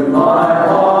 tune my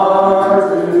heart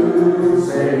to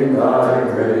sing thy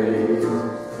grace.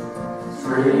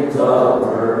 Streams of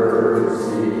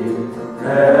mercy,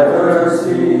 never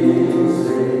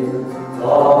ceasing,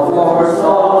 call for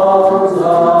songs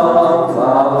of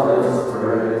loudest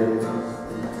praise.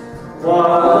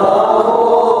 While the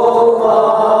hope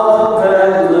of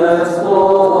endless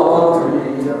glory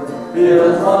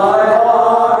fills my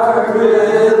heart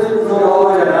with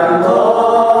joy and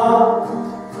love,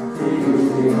 teach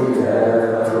me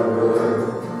ever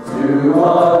to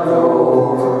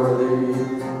adore thee.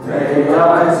 May I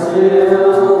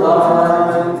still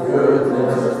thy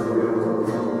goodness prove.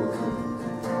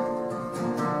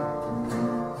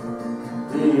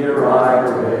 Here I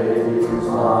raise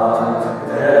my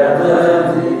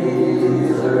Ebenezer,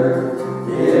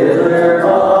 hither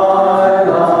by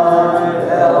thy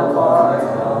help I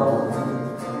come,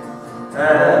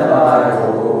 and I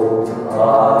hope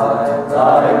by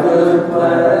thy good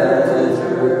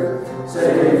pleasure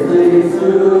safely to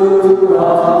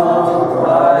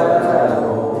arrive at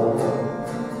home.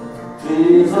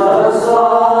 Jesus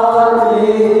saw me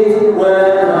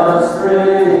when a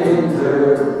stranger,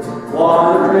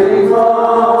 wandering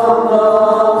from the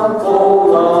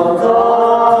fold of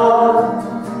God,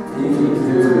 he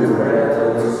to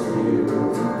rescue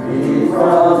me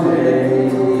from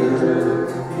danger,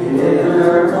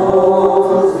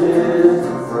 interposed his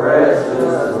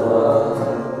precious blood.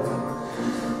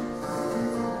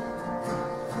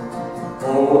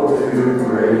 Oh, to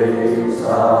grace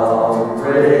how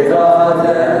great a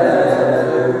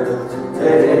debtor,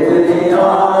 daily I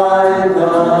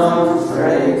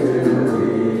demonstrate to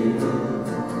thee.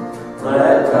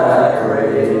 Let that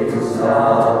grace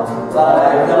now,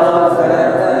 like a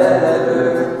fetter,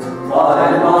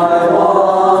 bind my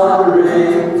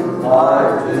wandering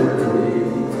heart to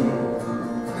thee.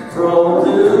 Prone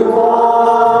to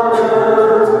wander,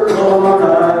 Lord, I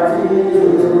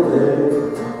feel it.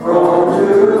 Prone to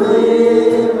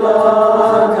leave the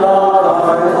God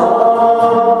I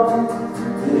love.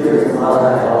 Here's my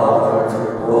heart,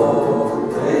 oh,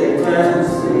 they can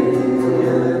see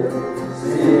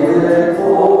it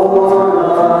for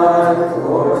thy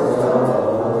course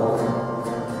above.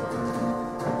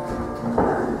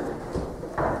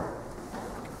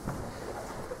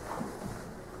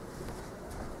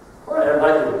 All right, I'd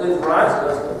like you to please rise and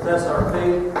let's confess our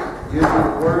faith using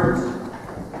the words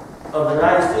of the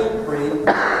Nicene Creed,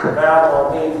 found on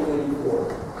page 84.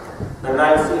 The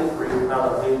Nicene Creed, found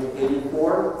on page 84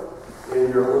 in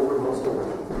your Lutheran Books of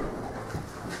Worship.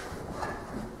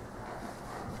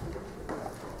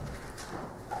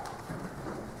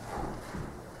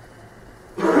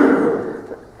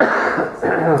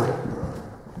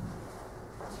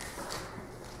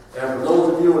 And for those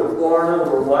of you in Florida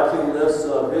who are watching this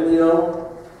video,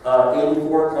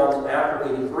 84 comes after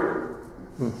 83,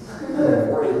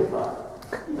 or 85.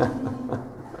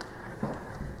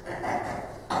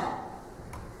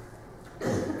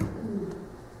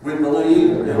 We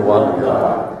believe in one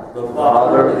God, the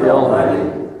Father, the Almighty,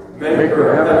 maker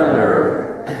of heaven and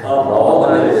earth, of all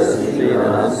that is seen and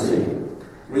unseen.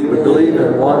 We believe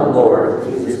in one Lord,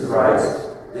 Jesus Christ,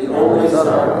 the only Son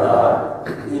of God,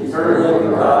 eternally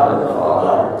begotten of the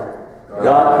Father,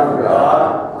 God from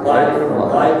God, light from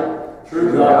light, true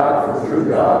God from true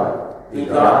God,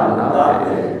 begotten, not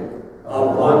made,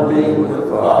 of one being with the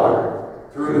Father.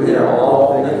 Through him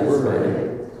all things were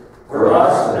made. For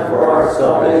us and for our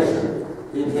salvation,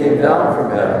 he came down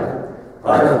from heaven.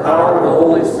 By the power of the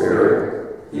Holy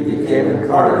Spirit, he became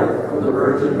incarnate from the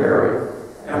Virgin Mary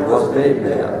and was made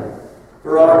man.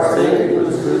 For our sake he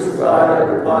was crucified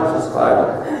under Pontius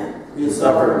Pilate. He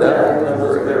suffered death and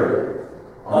was buried.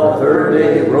 On the third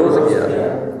day he rose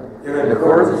again. In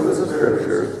accordance with the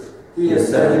Scriptures, he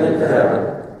ascended into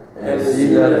heaven and is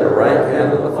seated at the right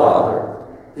hand of the Father.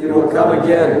 He will come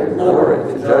again in glory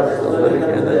to judge the living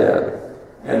and the dead,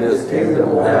 and his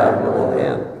kingdom will have no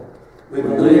end. We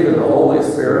believe in the Holy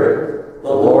Spirit, the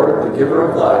Lord, the giver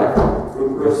of life,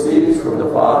 who proceeds from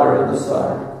the Father and the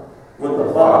Son. With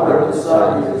the Father and the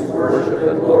Son he is worshipped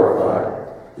and glorified.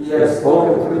 He has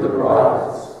spoken through the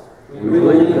prophets. We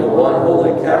believe in one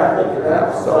holy Catholic and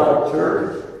Apostolic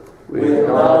Church. We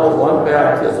acknowledge one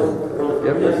baptism for the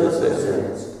forgiveness of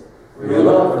sins. We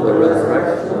look for the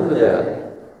resurrection of the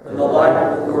dead and the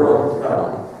life of the world to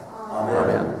come.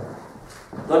 Amen.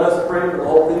 Let us pray for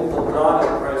all people of God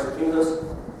in Christ Jesus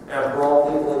and for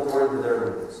all people according to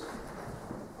their needs.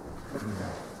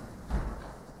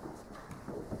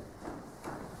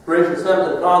 Gracious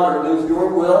Heavenly Father, it is your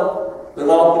will that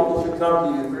all people should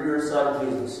come to you through your Son,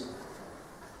 Jesus.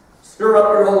 Stir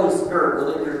up your Holy Spirit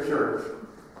within your church,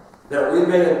 that we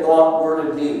may in thought, word,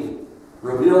 and deed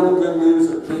reveal the good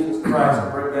news of Jesus Christ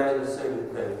and bring many to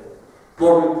saving faith.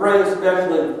 Lord, we pray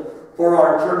especially for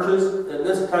our churches in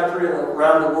this country and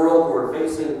around the world who are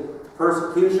facing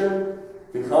persecution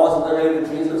because of the name of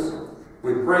Jesus.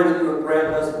 We pray that you would grant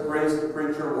us the grace to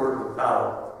preach your word with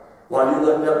power, while you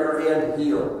lift up your hand to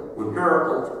heal with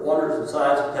miracles, wonders, and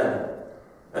signs attending,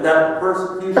 and that the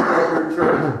persecution of your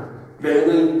church may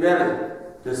lead many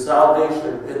to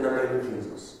salvation in the name of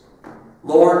Jesus.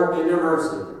 Lord, in your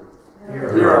mercy,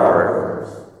 hear our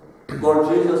prayers.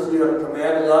 Lord Jesus, you have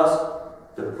commanded us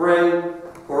to pray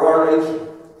for our nation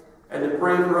and to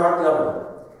pray for our government.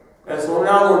 And so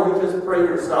now, Lord, we just pray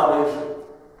your salvation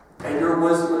and your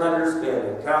wisdom and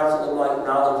understanding, counsel and might,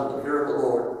 knowledge, and the fear of the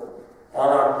Lord on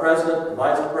our president, the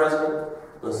vice president,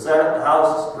 the Senate, the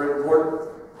House, the Supreme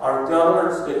Court, our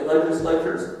governors, state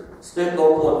legislatures, state,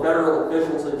 local, and federal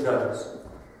officials and judges.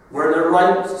 Where they're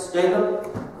right, sustain them.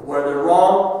 Where they're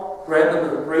wrong, grant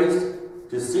them the grace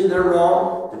to see their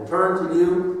wrong, to turn to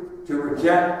you, to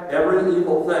reject every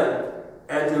evil thing,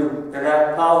 and to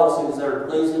enact policies that are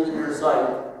pleasing in your sight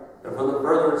and for the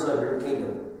furtherance of your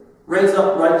kingdom. Raise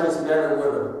up righteous men and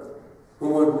women who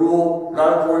would rule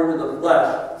not according to the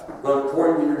flesh, but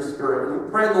according to your Spirit. We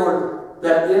pray, Lord,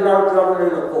 that in our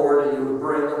governing authority you would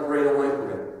bring a great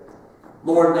awakening.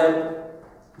 Lord, that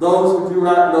those who do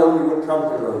not know you would come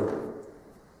to know you,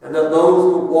 and that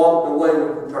those who walked away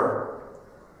would return.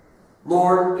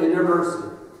 Lord, in your mercy,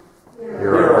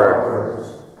 hear our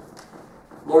prayers.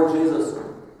 Lord Jesus,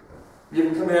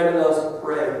 you've commanded us to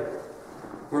pray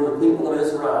for the people of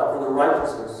Israel, for the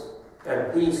righteousness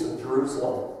and peace of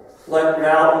Jerusalem. Let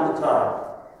now be the time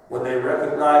when they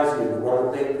recognize you, the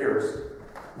one that they pierced,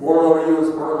 born over you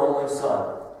as her only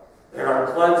Son, and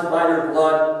are cleansed by your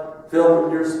blood, filled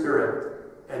with your Spirit,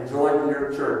 and joined to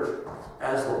your church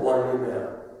as the one new man.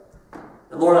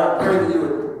 And Lord, I pray that you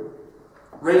would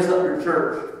raise up your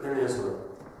church in Israel,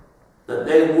 that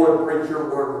they would preach your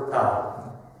word with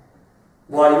power,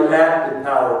 while you act in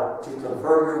power to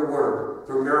confirm your word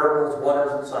through miracles,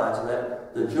 wonders, and signs, and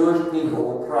that the Jewish people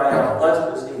will cry out,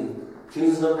 blessed is he,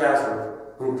 Jesus of Nazareth,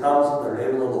 who comes in the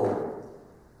name of the Lord.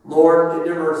 Lord, in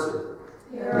your mercy,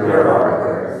 hear our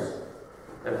prayers.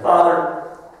 And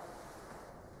Father,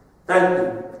 thank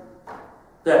you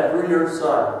that through your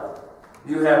Son,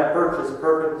 you have purchased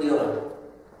perfect healing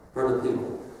for the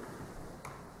people.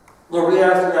 Lord, we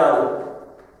ask now that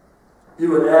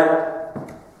you would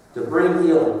act to bring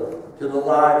healing to the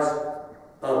lives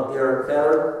of Eric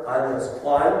Fetter, Inez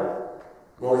Klein,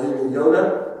 Mohini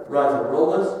Yoda, Roger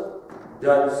Robles,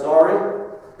 Doug Sari,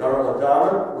 Darla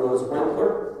Dahmer, Rose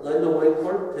Winkler, Linda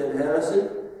Winkler, Tim Hennessy,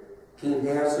 Keith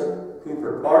Hansen,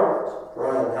 Cooper Parks,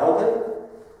 Brian Halvey,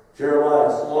 Jeremiah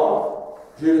Slough,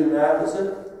 Judy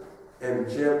Matheson, and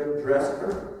Jim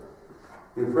Dresker.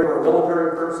 We pray for our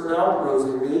military personnel,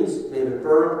 Rosie Means, David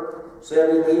Burr,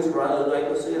 Sandy Means, Riley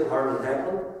Legacy, and Harvey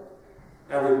Hanklin.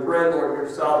 And we pray, Lord, your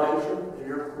salvation and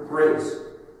your grace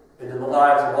into the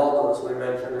lives of all those we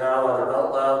mention now, either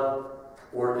out loud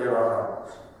or in our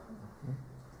hearts.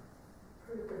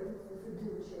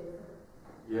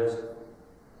 Yes.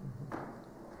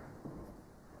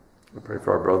 We pray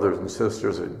for our brothers and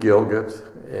sisters at Gilgit,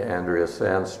 Andrea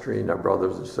Sandstream, our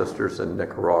brothers and sisters in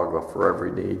Nicaragua, for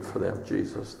every need for them,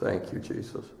 Jesus. Thank you,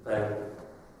 Jesus. Thank you.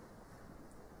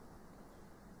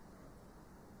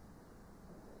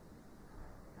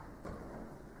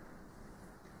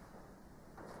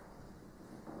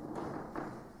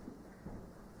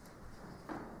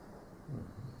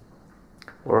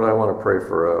 Lord, I want to pray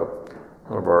for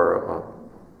one of our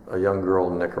a young girl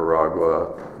in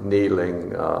Nicaragua,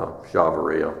 Kneeling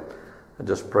Chavaria. I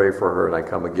just pray for her, and I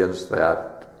come against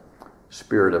that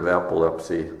spirit of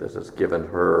epilepsy that has given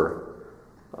her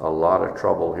a lot of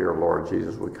trouble here, Lord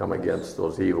Jesus. We come against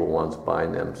those evil ones,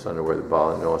 bind them, send away the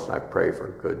bother nose, and I pray for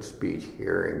good speech,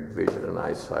 hearing, vision, and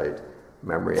eyesight,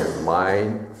 memory, and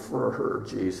mind for her,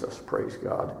 Jesus. Praise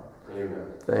God. Amen.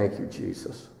 Thank you,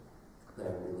 Jesus. Thank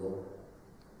you, Lord.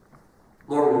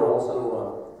 Lord, we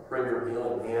also pray your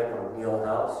healing hand on Neil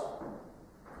House.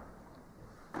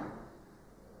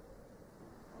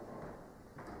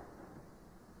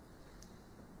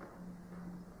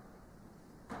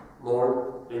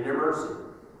 Lord, in your mercy,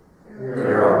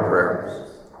 Hear our prayers.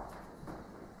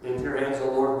 into your hands,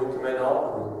 O Lord, we commend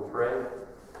all who will pray,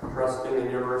 trusting in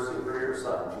your mercy through your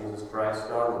Son, Jesus Christ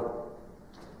our Lord.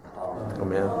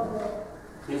 Amen. Amen.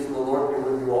 Peace of the Lord be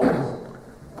with you always.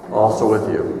 Also with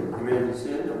you. You may be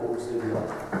seated, and we'll receive you all.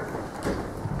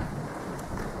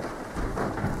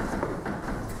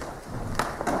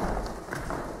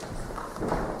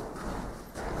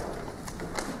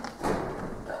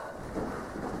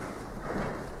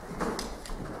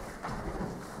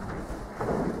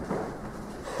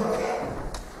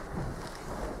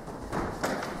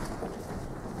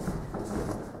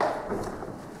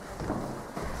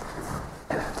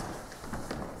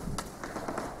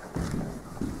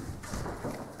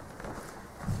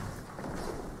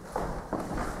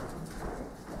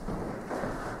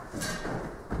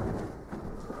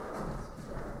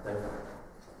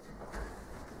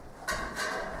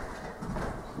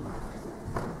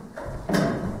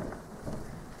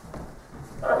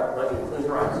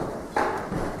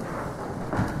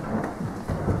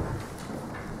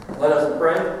 Let us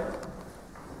pray.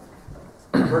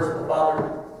 Merciful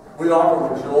Father, we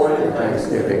offer with joy and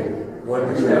Thanksgiving, what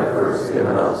which you have first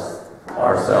given us,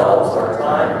 ourselves, our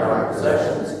time, and our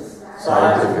possessions,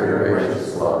 signs of your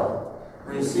gracious love.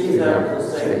 Receive them for the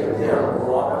sake of him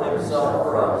who offered himself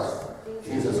for us,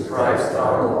 Jesus Christ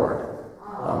our Lord.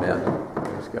 Amen.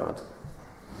 Praise God.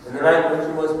 In the night in which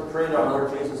he was betrayed, our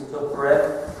Lord Jesus took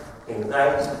bread, gave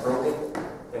thanks, broke it,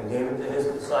 and gave it to his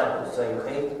disciples, saying,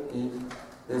 "Take, eat,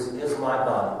 this is my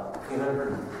body, given for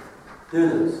you. Do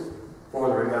this for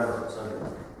the remembrance of me."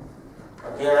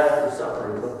 Again, after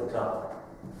supper, he took the cup,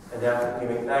 and after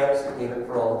giving thanks, he gave it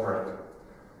for all to drink,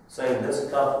 saying, "This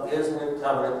cup is the new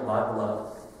covenant in my blood,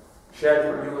 shed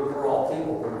for you and for all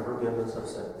people for the forgiveness of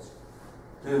sins.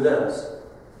 Do this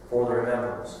for the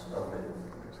remembrance of me."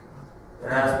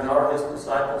 And as we are his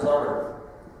disciples on earth,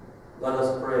 let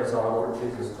us pray as our Lord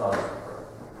Jesus taught us to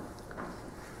pray.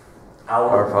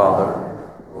 Our Father,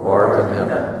 who art in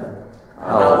heaven,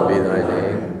 hallowed be thy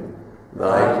name.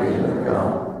 Thy kingdom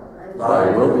come,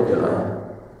 thy will be done,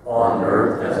 on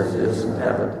earth as it is in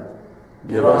heaven.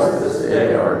 Give us this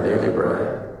day our daily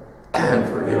bread, and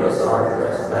forgive us our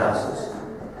trespasses,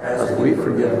 as we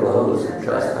forgive those who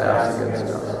trespass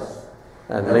against us.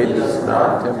 And lead us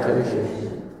not into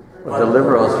temptation, but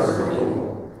deliver us from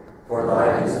evil. For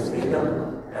thine is the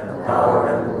kingdom, and the power,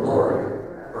 and the glory,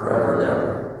 forever and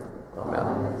ever.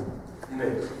 Amen. You may.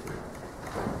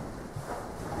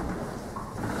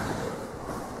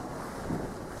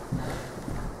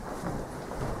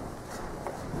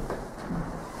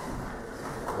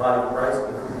 The body of Christ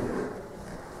be with you.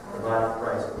 The body of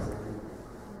Christ be with you.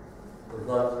 The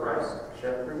blood of Christ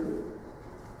shed for you.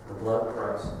 The blood of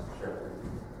Christ shed for you.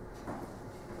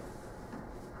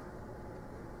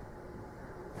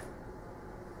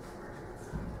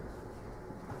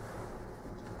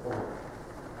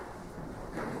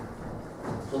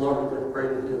 So Lord, we just pray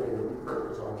the healing of the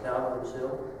purpose on Calvary's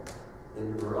Hill,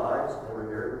 in your eyes, every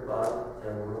area of your body,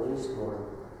 and release, Lord,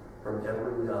 from every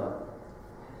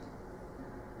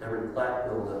plaque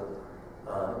buildup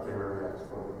in our necks.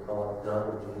 For we call it done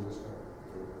in Jesus' name.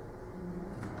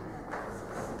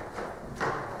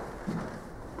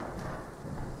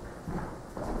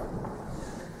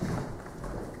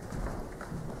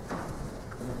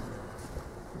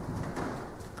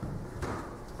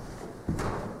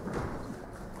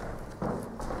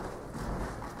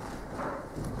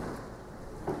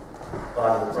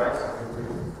 Body of Christ,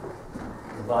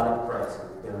 the body of Christ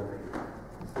given for you.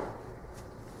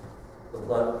 The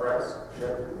blood of Christ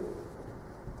shed for you.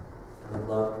 And the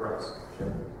blood of Christ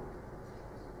shed for you.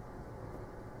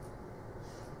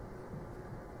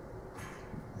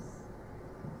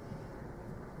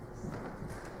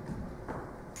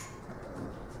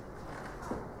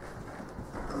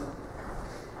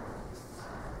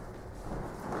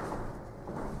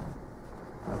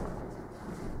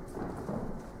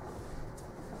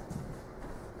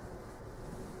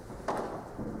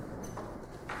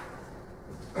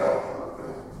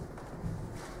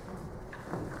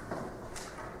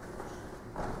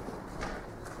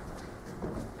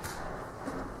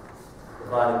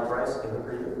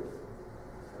 for you,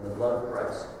 and the blood of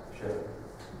Christ shed for you.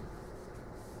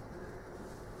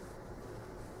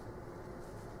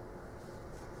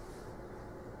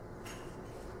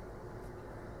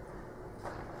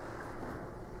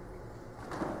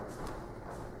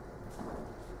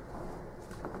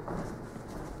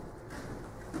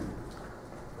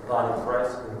 The body of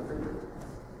Christ given for you,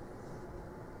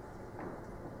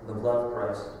 the blood of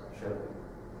Christ shed for you.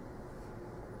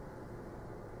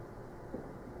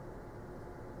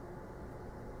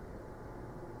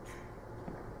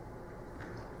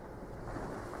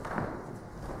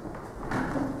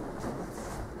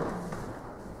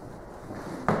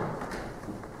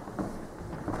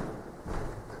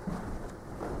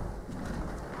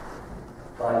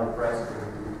 Body of Christ given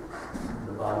for you,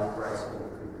 the body of Christ given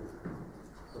for you,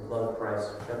 the blood of Christ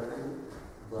shed for you,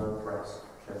 the blood of Christ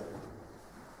shed for you.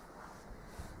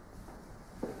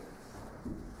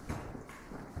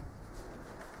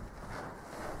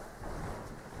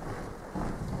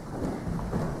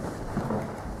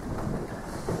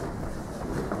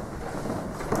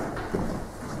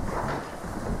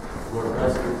 Lord,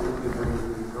 bless you, we bring you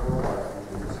to eternal life in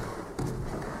Jesus' name.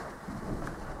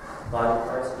 Body of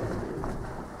Christ given for you,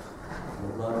 and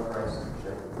the blood of Christ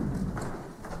shed for you.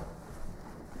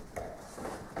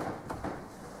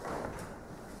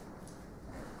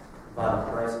 Body of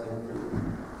Christ given for you,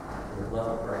 and the blood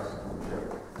of Christ shed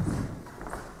for you.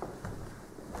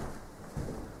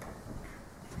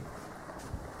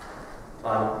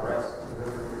 Body of Christ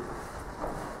given for you,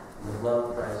 and the blood of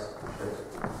Christ shed for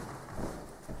you.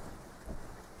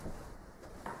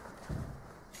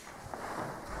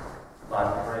 Body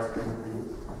of Christ given for you,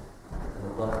 and the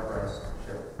blood of Christ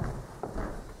shed for you.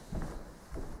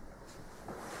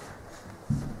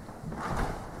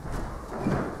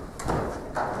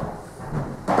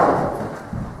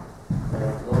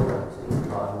 And Lord, I see your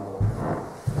body, Lord.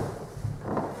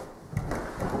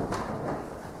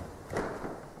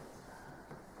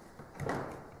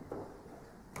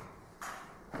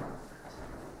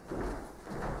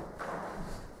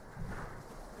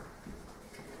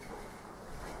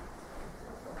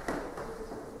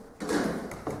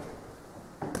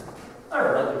 All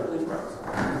right, let me please rise.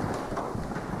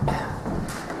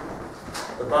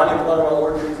 The body and blood of our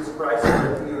Lord Jesus Christ is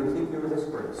with you and keep you in his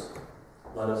grace.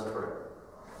 Let us pray.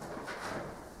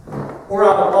 Pour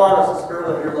out upon us the spirit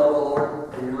of your love, O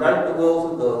Lord, and unite the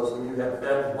wills of those whom you have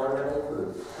fed with one heavenly food,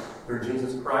 through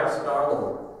Jesus Christ our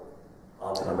Lord.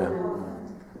 Amen.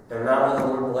 And now may the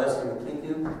Lord bless you and keep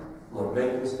you. Lord,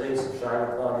 make his face to shine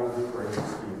upon you and praise you.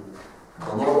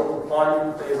 The Lord look upon you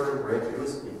in favor and grant you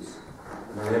his peace.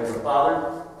 In the name of the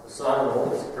Father, the Son, and the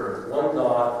Holy Spirit, one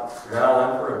God, now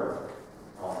and forever.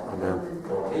 Amen.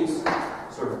 Go in peace.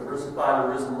 Serve the crucified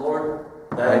and risen Lord.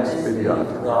 Thanks be to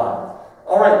God.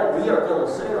 All right, we are going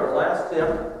to sing our last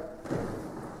hymn.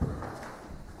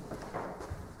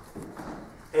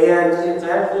 And it's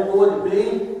actually going to be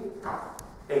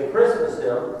a Christmas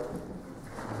hymn.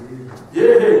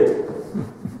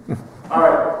 Yeah. All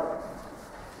right.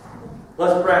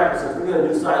 Let's practice this. We're going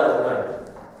to do Silent Night.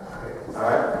 All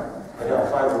right? I got to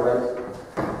find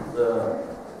the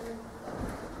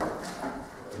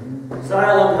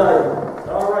Silent Night.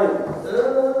 All right.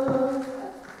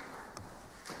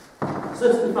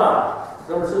 65.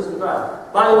 Number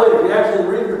 65. By the way, if you actually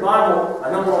read your Bible, I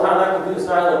don't know how that can be a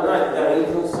Silent Night. You got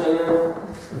angels singing.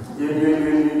 You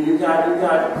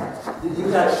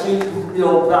got sheep,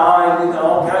 dying. You got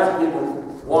all kinds of people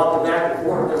walking back and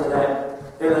forth into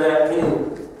that kingdom.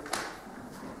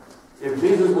 If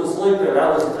Jesus was sleeping, that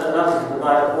was a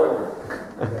divine appointment.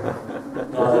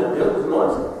 No, it was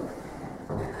noisy.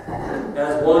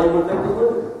 As one you would think it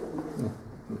would be.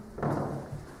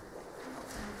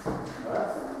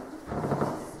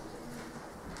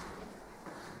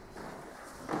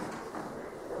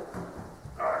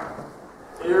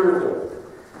 Here we go.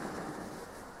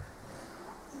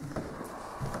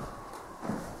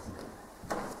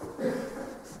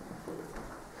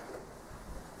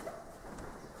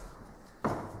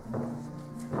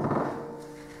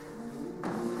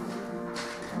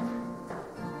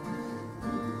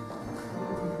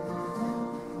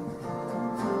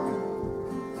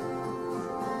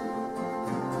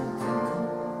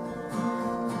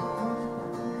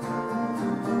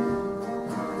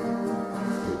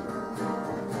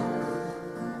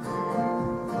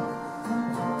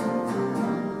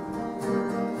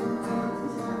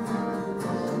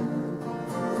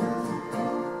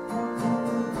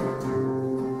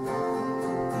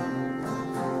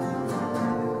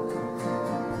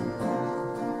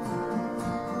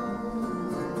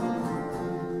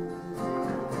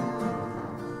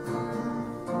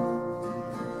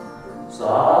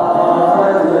 Silent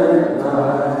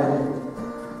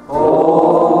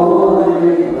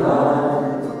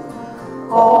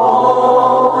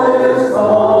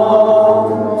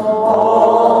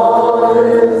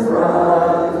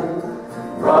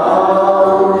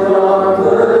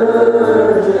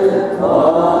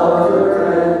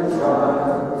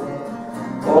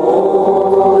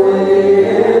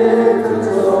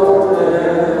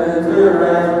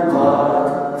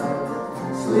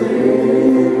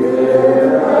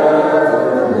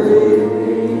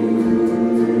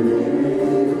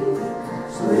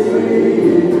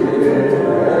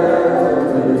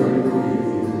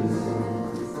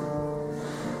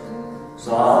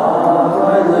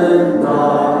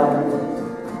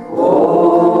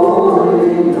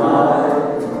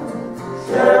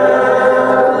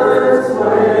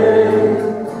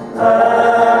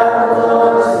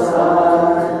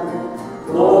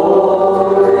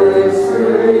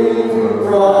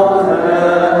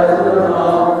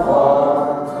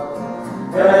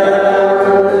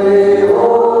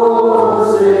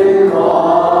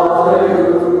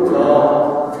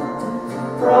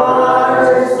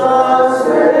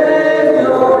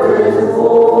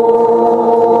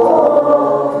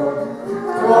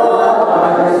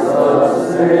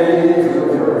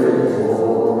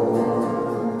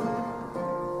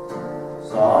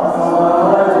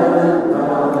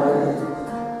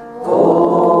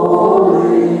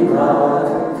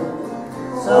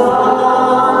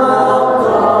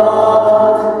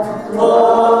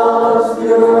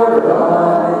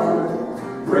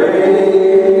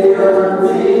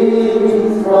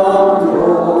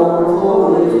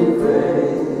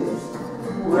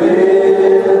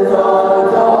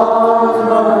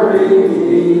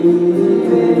we